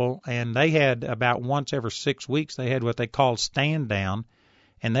 200 people, and they had about once every 6 weeks, they had what they called stand down,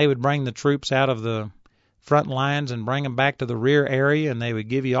 and they would bring the troops out of the front lines and bring them back to the rear area, and they would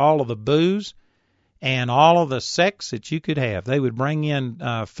give you all of the booze and all of the sex that you could have. They would bring in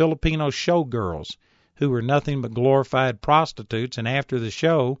Filipino showgirls who were nothing but glorified prostitutes, and after the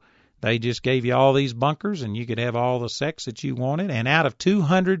show, they just gave you all these bunkers, and you could have all the sex that you wanted. And out of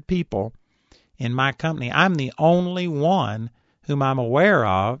 200 people in my company, I'm the only one whom I'm aware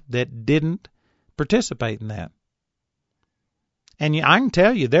of that didn't participate in that. And I can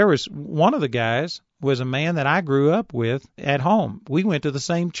tell you, there was one of the guys was a man that I grew up with at home. We went to the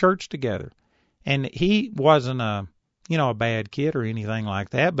same church together. And he wasn't a bad kid or anything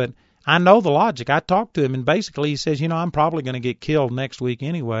like that, but I know the logic. I talked to him, and basically he says, I'm probably going to get killed next week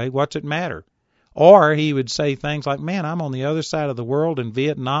anyway. What's it matter? Or he would say things like, man, I'm on the other side of the world in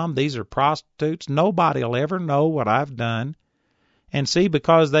Vietnam. These are prostitutes. Nobody will ever know what I've done. And see,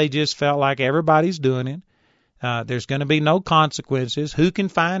 because they just felt like everybody's doing it, there's going to be no consequences. Who can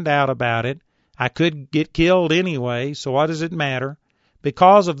find out about it? I could get killed anyway, so what does it matter?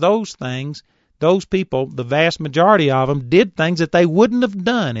 Because of those things, those people, the vast majority of them, did things that they wouldn't have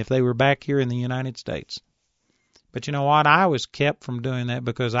done if they were back here in the United States. But you know what? I was kept from doing that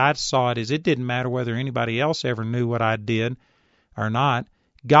because I saw it as it didn't matter whether anybody else ever knew what I did or not.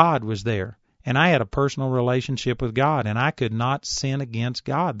 God was there, and I had a personal relationship with God, and I could not sin against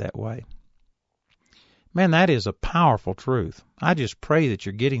God that way. Man, that is a powerful truth. I just pray that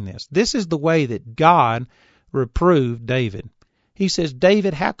you're getting this. This is the way that God reproved David. He says,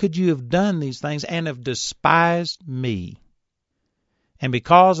 David, how could you have done these things and have despised me? And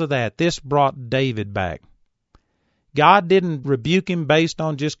because of that, this brought David back. God didn't rebuke him based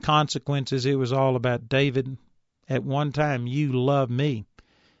on just consequences. It was all about, David, at one time you loved me.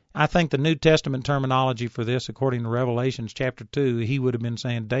 I think the New Testament terminology for this, according to Revelations chapter 2, he would have been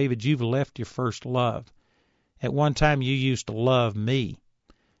saying, David, you've left your first love. At one time you used to love me,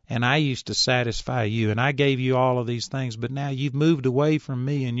 and I used to satisfy you, and I gave you all of these things, but now you've moved away from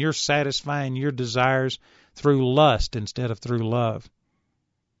me, and you're satisfying your desires through lust instead of through love.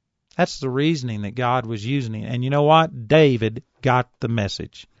 That's the reasoning that God was using. And you know what? David got the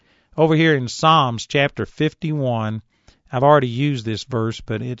message. Over here in Psalms chapter 51, I've already used this verse,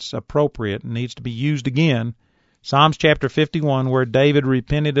 but it's appropriate and needs to be used again. Psalms chapter 51, where David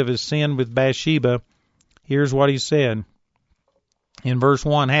repented of his sin with Bathsheba, here's what he said. In verse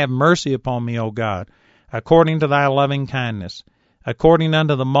 1, have mercy upon me, O God, according to thy loving kindness. According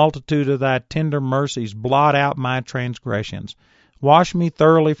unto the multitude of thy tender mercies, blot out my transgressions. Wash me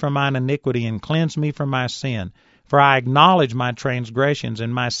thoroughly from mine iniquity, and cleanse me from my sin. For I acknowledge my transgressions,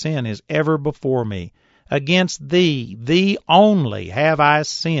 and my sin is ever before me. Against thee, thee only, have I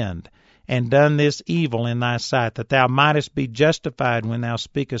sinned, and done this evil in thy sight, that thou mightest be justified when thou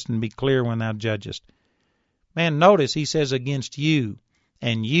speakest, and be clear when thou judgest. Man, notice he says, against you,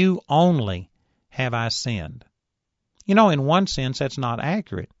 and you only have I sinned. You know, in one sense, that's not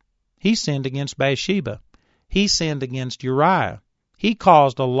accurate. He sinned against Bathsheba. He sinned against Uriah. He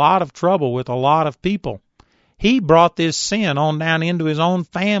caused a lot of trouble with a lot of people. He brought this sin on down into his own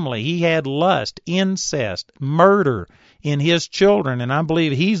family. He had lust, incest, murder in his children, and I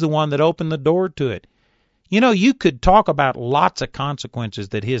believe he's the one that opened the door to it. You know, you could talk about lots of consequences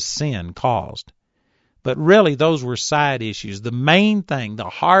that his sin caused, but really those were side issues. The main thing, the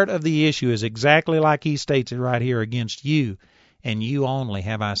heart of the issue is exactly like he states it right here, against you, and you only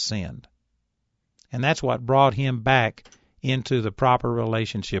have I sinned. And that's what brought him back into the proper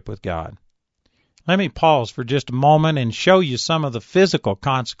relationship with God. Let me pause for just a moment and show you some of the physical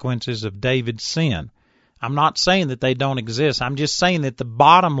consequences of David's sin. I'm not saying that they don't exist. I'm just saying that the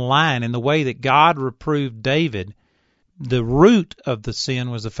bottom line in the way that God reproved David, the root of the sin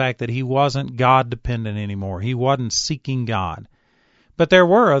was the fact that he wasn't God-dependent anymore. He wasn't seeking God. But there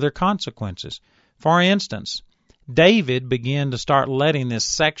were other consequences. For instance, David began to start letting this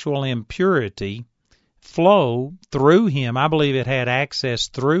sexual impurity flow through him. I believe it had access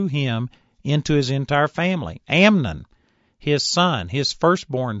through him into his entire family. Amnon, his son, his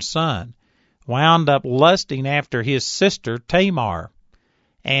firstborn son, wound up lusting after his sister Tamar,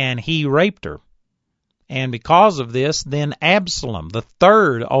 and he raped her. And because of this, then Absalom, the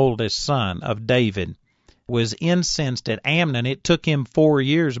third oldest son of David, was incensed at Amnon. It took him 4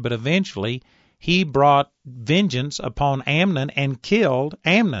 years, but eventually he brought vengeance upon Amnon and killed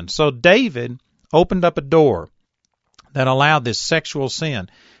Amnon. So David opened up a door that allowed this sexual sin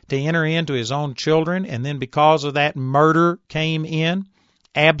to enter into his own children, and then because of that, murder came in.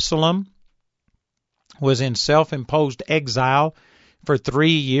 Absalom was in self-imposed exile for 3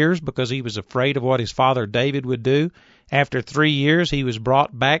 years because he was afraid of what his father David would do. After 3 years, he was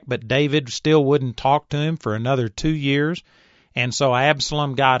brought back, but David still wouldn't talk to him for another 2 years. And so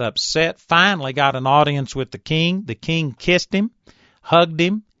Absalom got upset, finally got an audience with the king. The king kissed him, hugged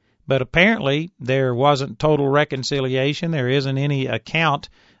him, but apparently there wasn't total reconciliation. There isn't any account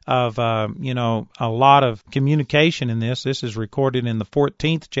of, a lot of communication in this. This is recorded in the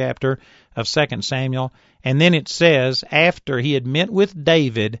 14th chapter of 2 Samuel. And then it says, after he had met with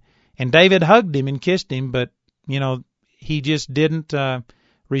David, and David hugged him and kissed him, but, he just didn't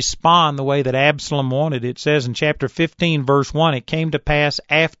respond the way that Absalom wanted. It says in chapter 15, verse 1, it came to pass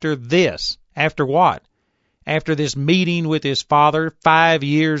after this. After what? After this meeting with his father, 5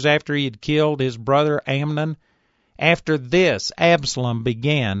 years after he had killed his brother Amnon, after this, Absalom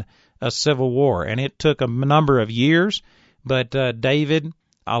began a civil war. And it took a number of years, but David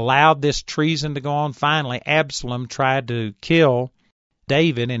allowed this treason to go on. Finally, Absalom tried to kill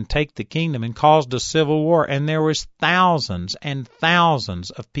David and take the kingdom and caused a civil war. And there was thousands and thousands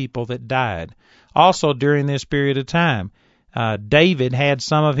of people that died. Also during this period of time, David had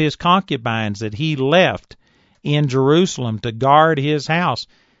some of his concubines that he left in Jerusalem to guard his house.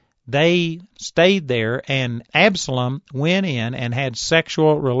 They stayed there, and Absalom went in and had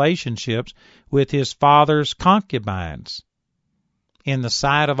sexual relationships with his father's concubines in the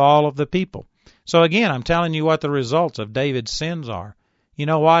sight of all of the people. So again, I'm telling you what the results of David's sins are. You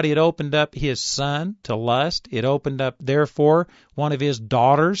know what? It opened up his son to lust. It opened up, therefore, one of his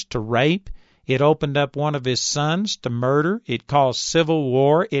daughters to rape. It opened up one of his sons to murder. It caused civil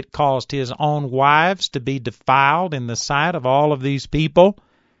war. It caused his own wives to be defiled in the sight of all of these people.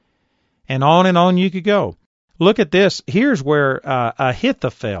 And on you could go. Look at this. Here's where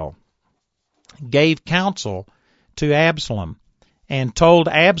Ahithophel gave counsel to Absalom and told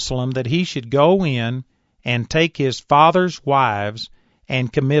Absalom that he should go in and take his father's wives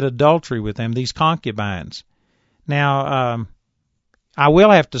and commit adultery with them, these concubines. Now, I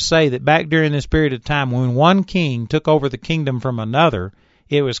will have to say that back during this period of time, when one king took over the kingdom from another,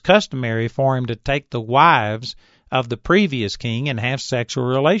 it was customary for him to take the wives of the previous king and have sexual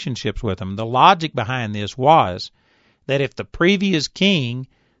relationships with them. The logic behind this was that if the previous king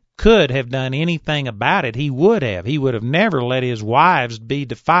could have done anything about it, he would have. He would have never let his wives be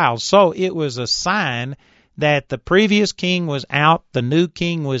defiled. So it was a sign that the previous king was out, the new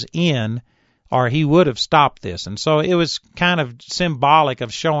king was in, or he would have stopped this. And so it was kind of symbolic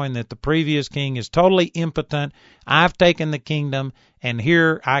of showing that the previous king is totally impotent. I've taken the kingdom, and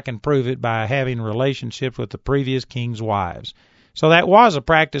here I can prove it by having relationships with the previous king's wives. So that was a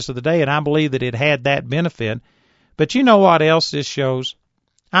practice of the day, and I believe that it had that benefit. But you know what else this shows?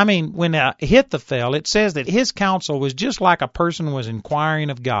 I mean, when Ahithophel, it says that his counsel was just like a person was inquiring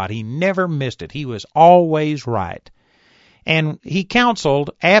of God. He never missed it. He was always right. And he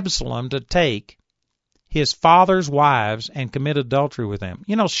counseled Absalom to take his father's wives and commit adultery with them.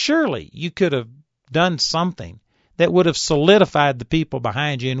 You know, surely you could have done something that would have solidified the people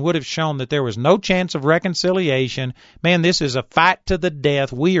behind you and would have shown that there was no chance of reconciliation. Man, this is a fight to the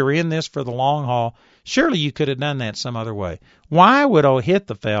death. We are in this for the long haul. Surely you could have done that some other way. Why would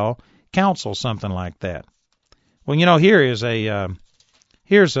Ahithophel counsel something like that? Well, you know, here's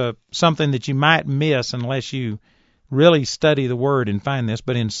something that you might miss unless you really study the Word and find this.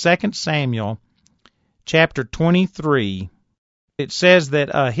 But in 2 Samuel chapter 23, it says that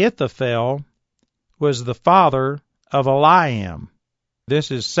Ahithophel was the father of Eliam.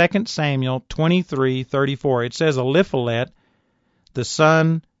 This is 2 Samuel 23:34. It says Eliphalet, the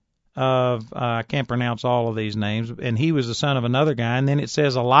son of, I can't pronounce all of these names, and he was the son of another guy. And then it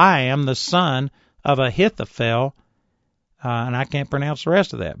says Eliam, the son of Ahithophel, and I can't pronounce the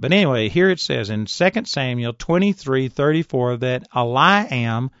rest of that. But anyway, here it says in 2 Samuel 23:34 that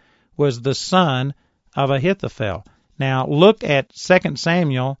Eliam was the son of Ahithophel. Now look at 2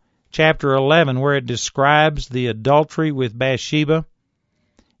 Samuel chapter 11 where it describes the adultery with Bathsheba.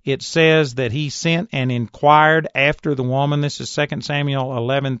 It says that he sent and inquired after the woman. This is 2 Samuel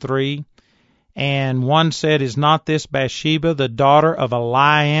 11:3. And one said, "Is not this Bathsheba, the daughter of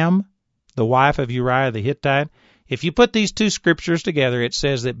Eliam, the wife of Uriah the Hittite?" If you put these two scriptures together, it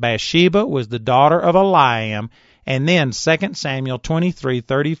says that Bathsheba was the daughter of Eliam, and then 2 Samuel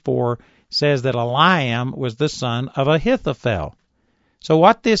 23:34 says that Eliam was the son of Ahithophel. So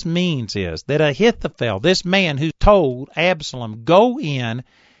what this means is that Ahithophel, this man who told Absalom, go in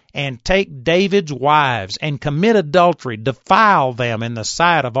and take David's wives and commit adultery, defile them in the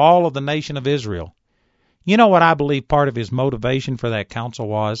sight of all of the nation of Israel. You know what I believe part of his motivation for that counsel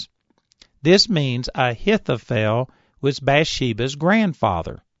was? This means Ahithophel was Bathsheba's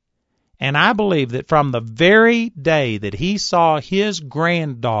grandfather. And I believe that from the very day that he saw his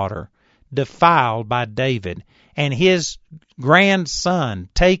granddaughter defiled by David and his grandson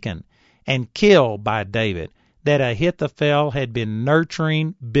taken and killed by David, that Ahithophel had been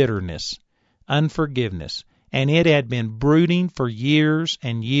nurturing bitterness, unforgiveness, and it had been brooding for years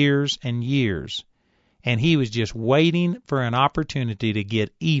and years and years. And he was just waiting for an opportunity to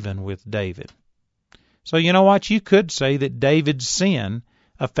get even with David. So you know what? You could say that David's sin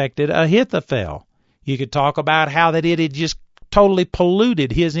affected Ahithophel. You could talk about how that it had just totally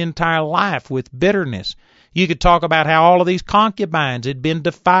polluted his entire life with bitterness. You could talk about how all of these concubines had been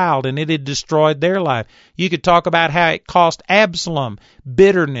defiled and it had destroyed their life. You could talk about how it cost Absalom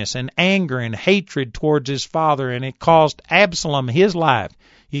bitterness and anger and hatred towards his father, and it cost Absalom his life.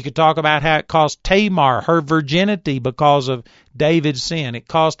 You could talk about how it cost Tamar her virginity because of David's sin. It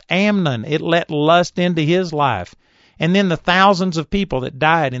cost Amnon. It let lust into his life. And then the thousands of people that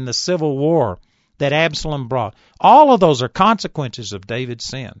died in the civil war that Absalom brought. All of those are consequences of David's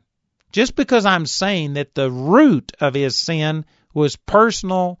sin. Just because I'm saying that the root of his sin was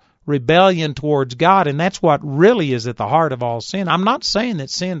personal rebellion towards God, and that's what really is at the heart of all sin. I'm not saying that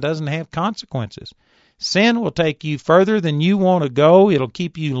sin doesn't have consequences. Sin will take you further than you want to go. It'll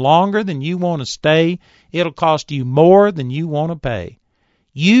keep you longer than you want to stay. It'll cost you more than you want to pay.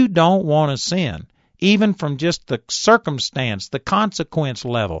 You don't want to sin, even from just the circumstance, the consequence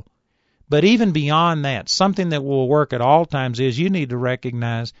level. But even beyond that, something that will work at all times is you need to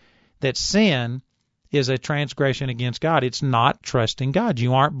recognize that sin is a transgression against God. It's not trusting God.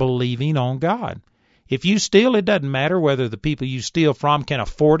 You aren't believing on God. If you steal, it doesn't matter whether the people you steal from can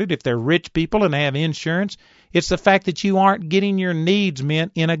afford it, if they're rich people and have insurance. It's the fact that you aren't getting your needs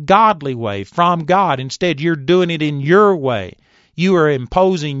met in a godly way from God. Instead, you're doing it in your way. You are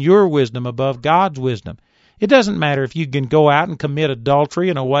imposing your wisdom above God's wisdom. It doesn't matter if you can go out and commit adultery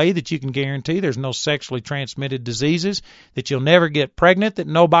in a way that you can guarantee there's no sexually transmitted diseases, that you'll never get pregnant, that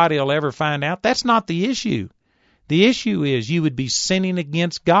nobody will ever find out. That's not the issue. The issue is you would be sinning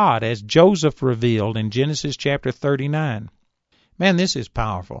against God, as Joseph revealed in Genesis chapter 39. Man, this is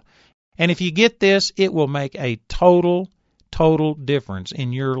powerful. And if you get this, it will make a total difference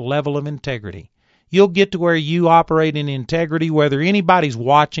in your level of integrity. You'll get to where you operate in integrity, whether anybody's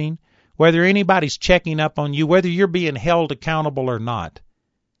watching, whether anybody's checking up on you, whether you're being held accountable or not.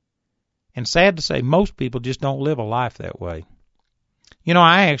 And sad to say, most people just don't live a life that way. You know,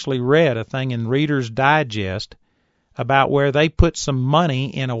 I actually read a thing in Reader's Digest about where they put some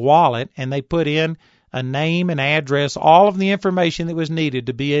money in a wallet and they put in a name and address, all of the information that was needed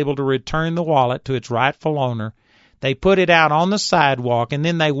to be able to return the wallet to its rightful owner. They put it out on the sidewalk and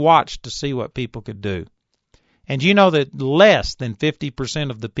then they watched to see what people could do. And you know that less than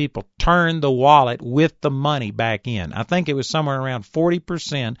 50% of the people turned the wallet with the money back in. I think it was somewhere around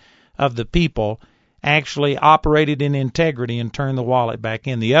 40% of the people actually operated in integrity and turned the wallet back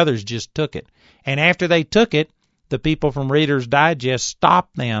in. The others just took it. And after they took it, the people from Reader's Digest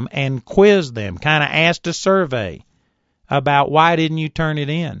stopped them and quizzed them, kind of asked a survey about why didn't you turn it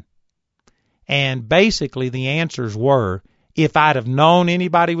in. And basically the answers were, if I'd have known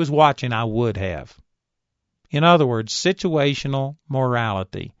anybody was watching, I would have. In other words, situational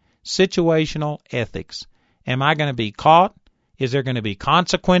morality, situational ethics. Am I going to be caught? Is there going to be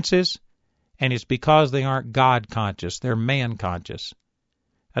consequences? And it's because they aren't God conscious, they're man conscious.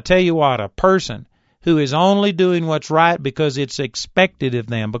 I tell you what, a person who is only doing what's right because it's expected of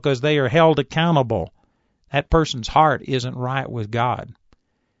them, because they are held accountable, that person's heart isn't right with God.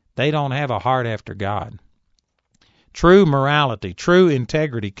 They don't have a heart after God. True morality, true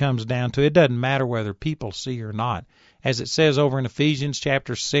integrity comes down to it doesn't matter whether people see or not. As it says over in Ephesians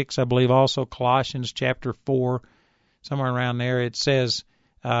chapter 6, I believe also Colossians chapter 4, somewhere around there, it says,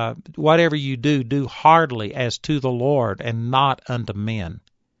 whatever you do, do heartily as to the Lord and not unto men.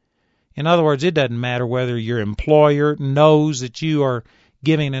 In other words, it doesn't matter whether your employer knows that you are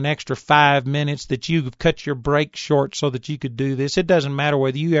giving an extra 5 minutes, that you've cut your break short so that you could do this. It doesn't matter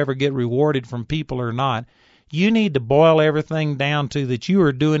whether you ever get rewarded from people or not. You need to boil everything down to that you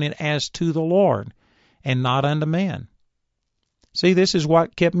are doing it as to the Lord and not unto man. See, this is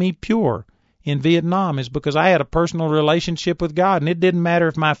what kept me pure in Vietnam, is because I had a personal relationship with God, and it didn't matter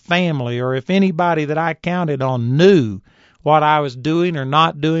if my family or if anybody that I counted on knew what I was doing or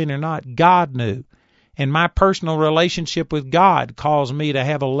not doing or not. God knew. And my personal relationship with God caused me to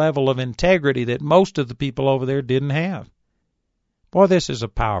have a level of integrity that most of the people over there didn't have. Boy, this is a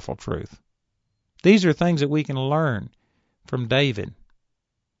powerful truth. These are things that we can learn from David.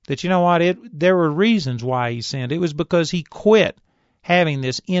 That you know what, there were reasons why he sinned. It was because he quit having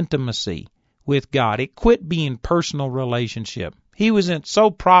this intimacy with God. It quit being personal relationship. He was so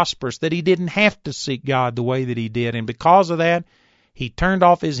prosperous that he didn't have to seek God the way that he did. And because of that, he turned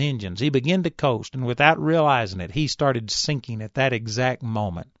off his engines. He began to coast. And without realizing it, he started sinking at that exact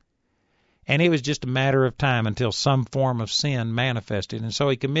moment. And it was just a matter of time until some form of sin manifested. And so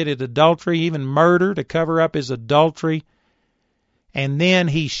he committed adultery, even murder, to cover up his adultery. And then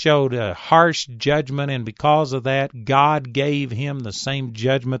he showed a harsh judgment, and because of that, God gave him the same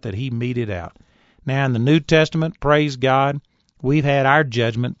judgment that he meted out. Now, in the New Testament, praise God, we've had our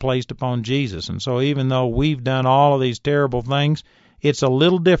judgment placed upon Jesus. And so even though we've done all of these terrible things, it's a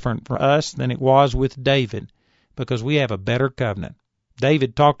little different for us than it was with David, because we have a better covenant.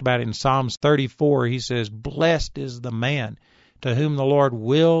 David talked about it in Psalms 34. He says, blessed is the man to whom the Lord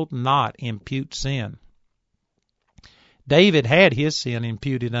will not impute sin. David had his sin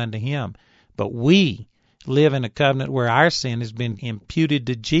imputed unto him, but we live in a covenant where our sin has been imputed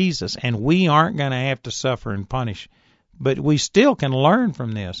to Jesus, and we aren't going to have to suffer and punish. But we still can learn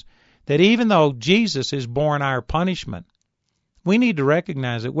from this, that even though Jesus has borne our punishment, we need to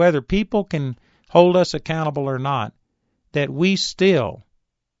recognize that whether people can hold us accountable or not, that we still,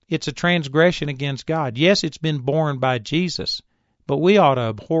 it's a transgression against God. Yes, it's been borne by Jesus, but we ought to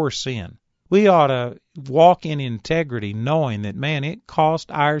abhor sin. We ought to walk in integrity knowing that, man, it cost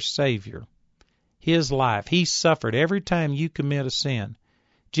our Savior his life. He suffered every time you commit a sin.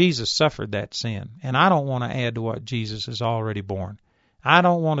 Jesus suffered that sin. And I don't want to add to what Jesus has already borne. I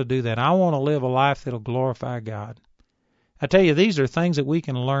don't want to do that. I want to live a life that will glorify God. I tell you, these are things that we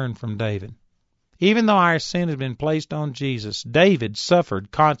can learn from David. Even though our sin had been placed on Jesus, David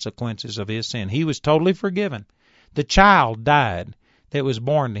suffered consequences of his sin. He was totally forgiven. The child died that was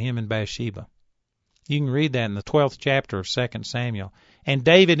born to him in Bathsheba. You can read that in the 12th chapter of 2 Samuel. And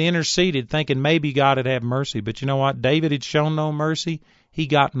David interceded thinking maybe God would have mercy. But you know what? David had shown no mercy. He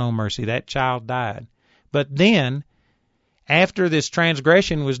got no mercy. That child died. But then, after this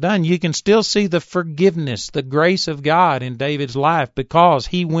transgression was done, you can still see the forgiveness, the grace of God in David's life, because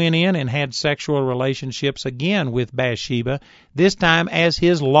he went in and had sexual relationships again with Bathsheba, this time as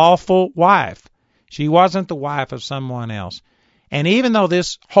his lawful wife. She wasn't the wife of someone else. And even though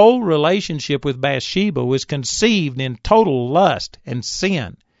this whole relationship with Bathsheba was conceived in total lust and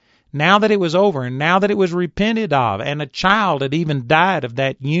sin, now that it was over and now that it was repented of, and a child had even died of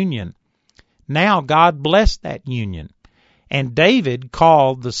that union, now God blessed that union. And David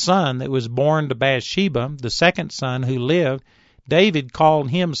called the son that was born to Bathsheba, the second son who lived, David called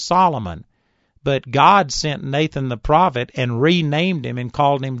him Solomon. But God sent Nathan the prophet and renamed him and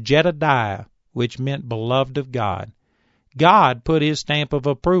called him Jedediah, which meant beloved of God. God put his stamp of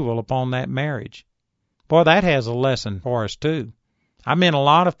approval upon that marriage. Boy, that has a lesson for us too. I mean, a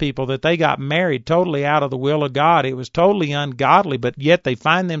lot of people that they got married totally out of the will of God. It was totally ungodly, but yet they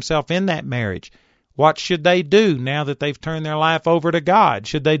find themselves in that marriage. What should they do now that they've turned their life over to God?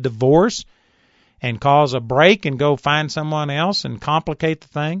 Should they divorce and cause a break and go find someone else and complicate the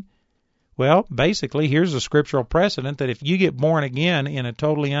thing? Well, basically, here's a scriptural precedent that if you get born again in a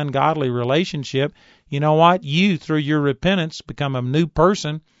totally ungodly relationship, you know what? You, through your repentance, become a new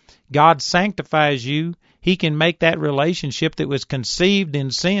person. God sanctifies you. He can make that relationship that was conceived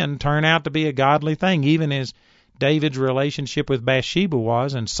in sin turn out to be a godly thing, even as David's relationship with Bathsheba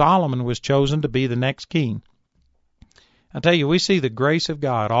was, and Solomon was chosen to be the next king. I tell you, we see the grace of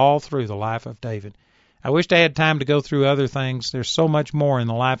God all through the life of David. I wished I had time to go through other things. There's so much more in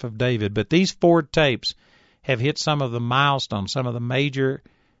the life of David, but these 4 tapes have hit some of the milestones, some of the major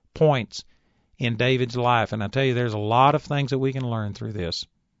points in David's life. And I tell you, there's a lot of things that we can learn through this.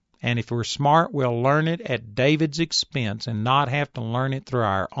 And if we're smart, we'll learn it at David's expense and not have to learn it through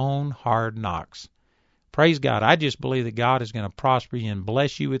our own hard knocks. Praise God. I just believe that God is going to prosper you and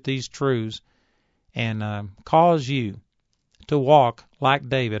bless you with these truths and cause you to walk like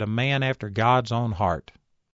David, a man after God's own heart.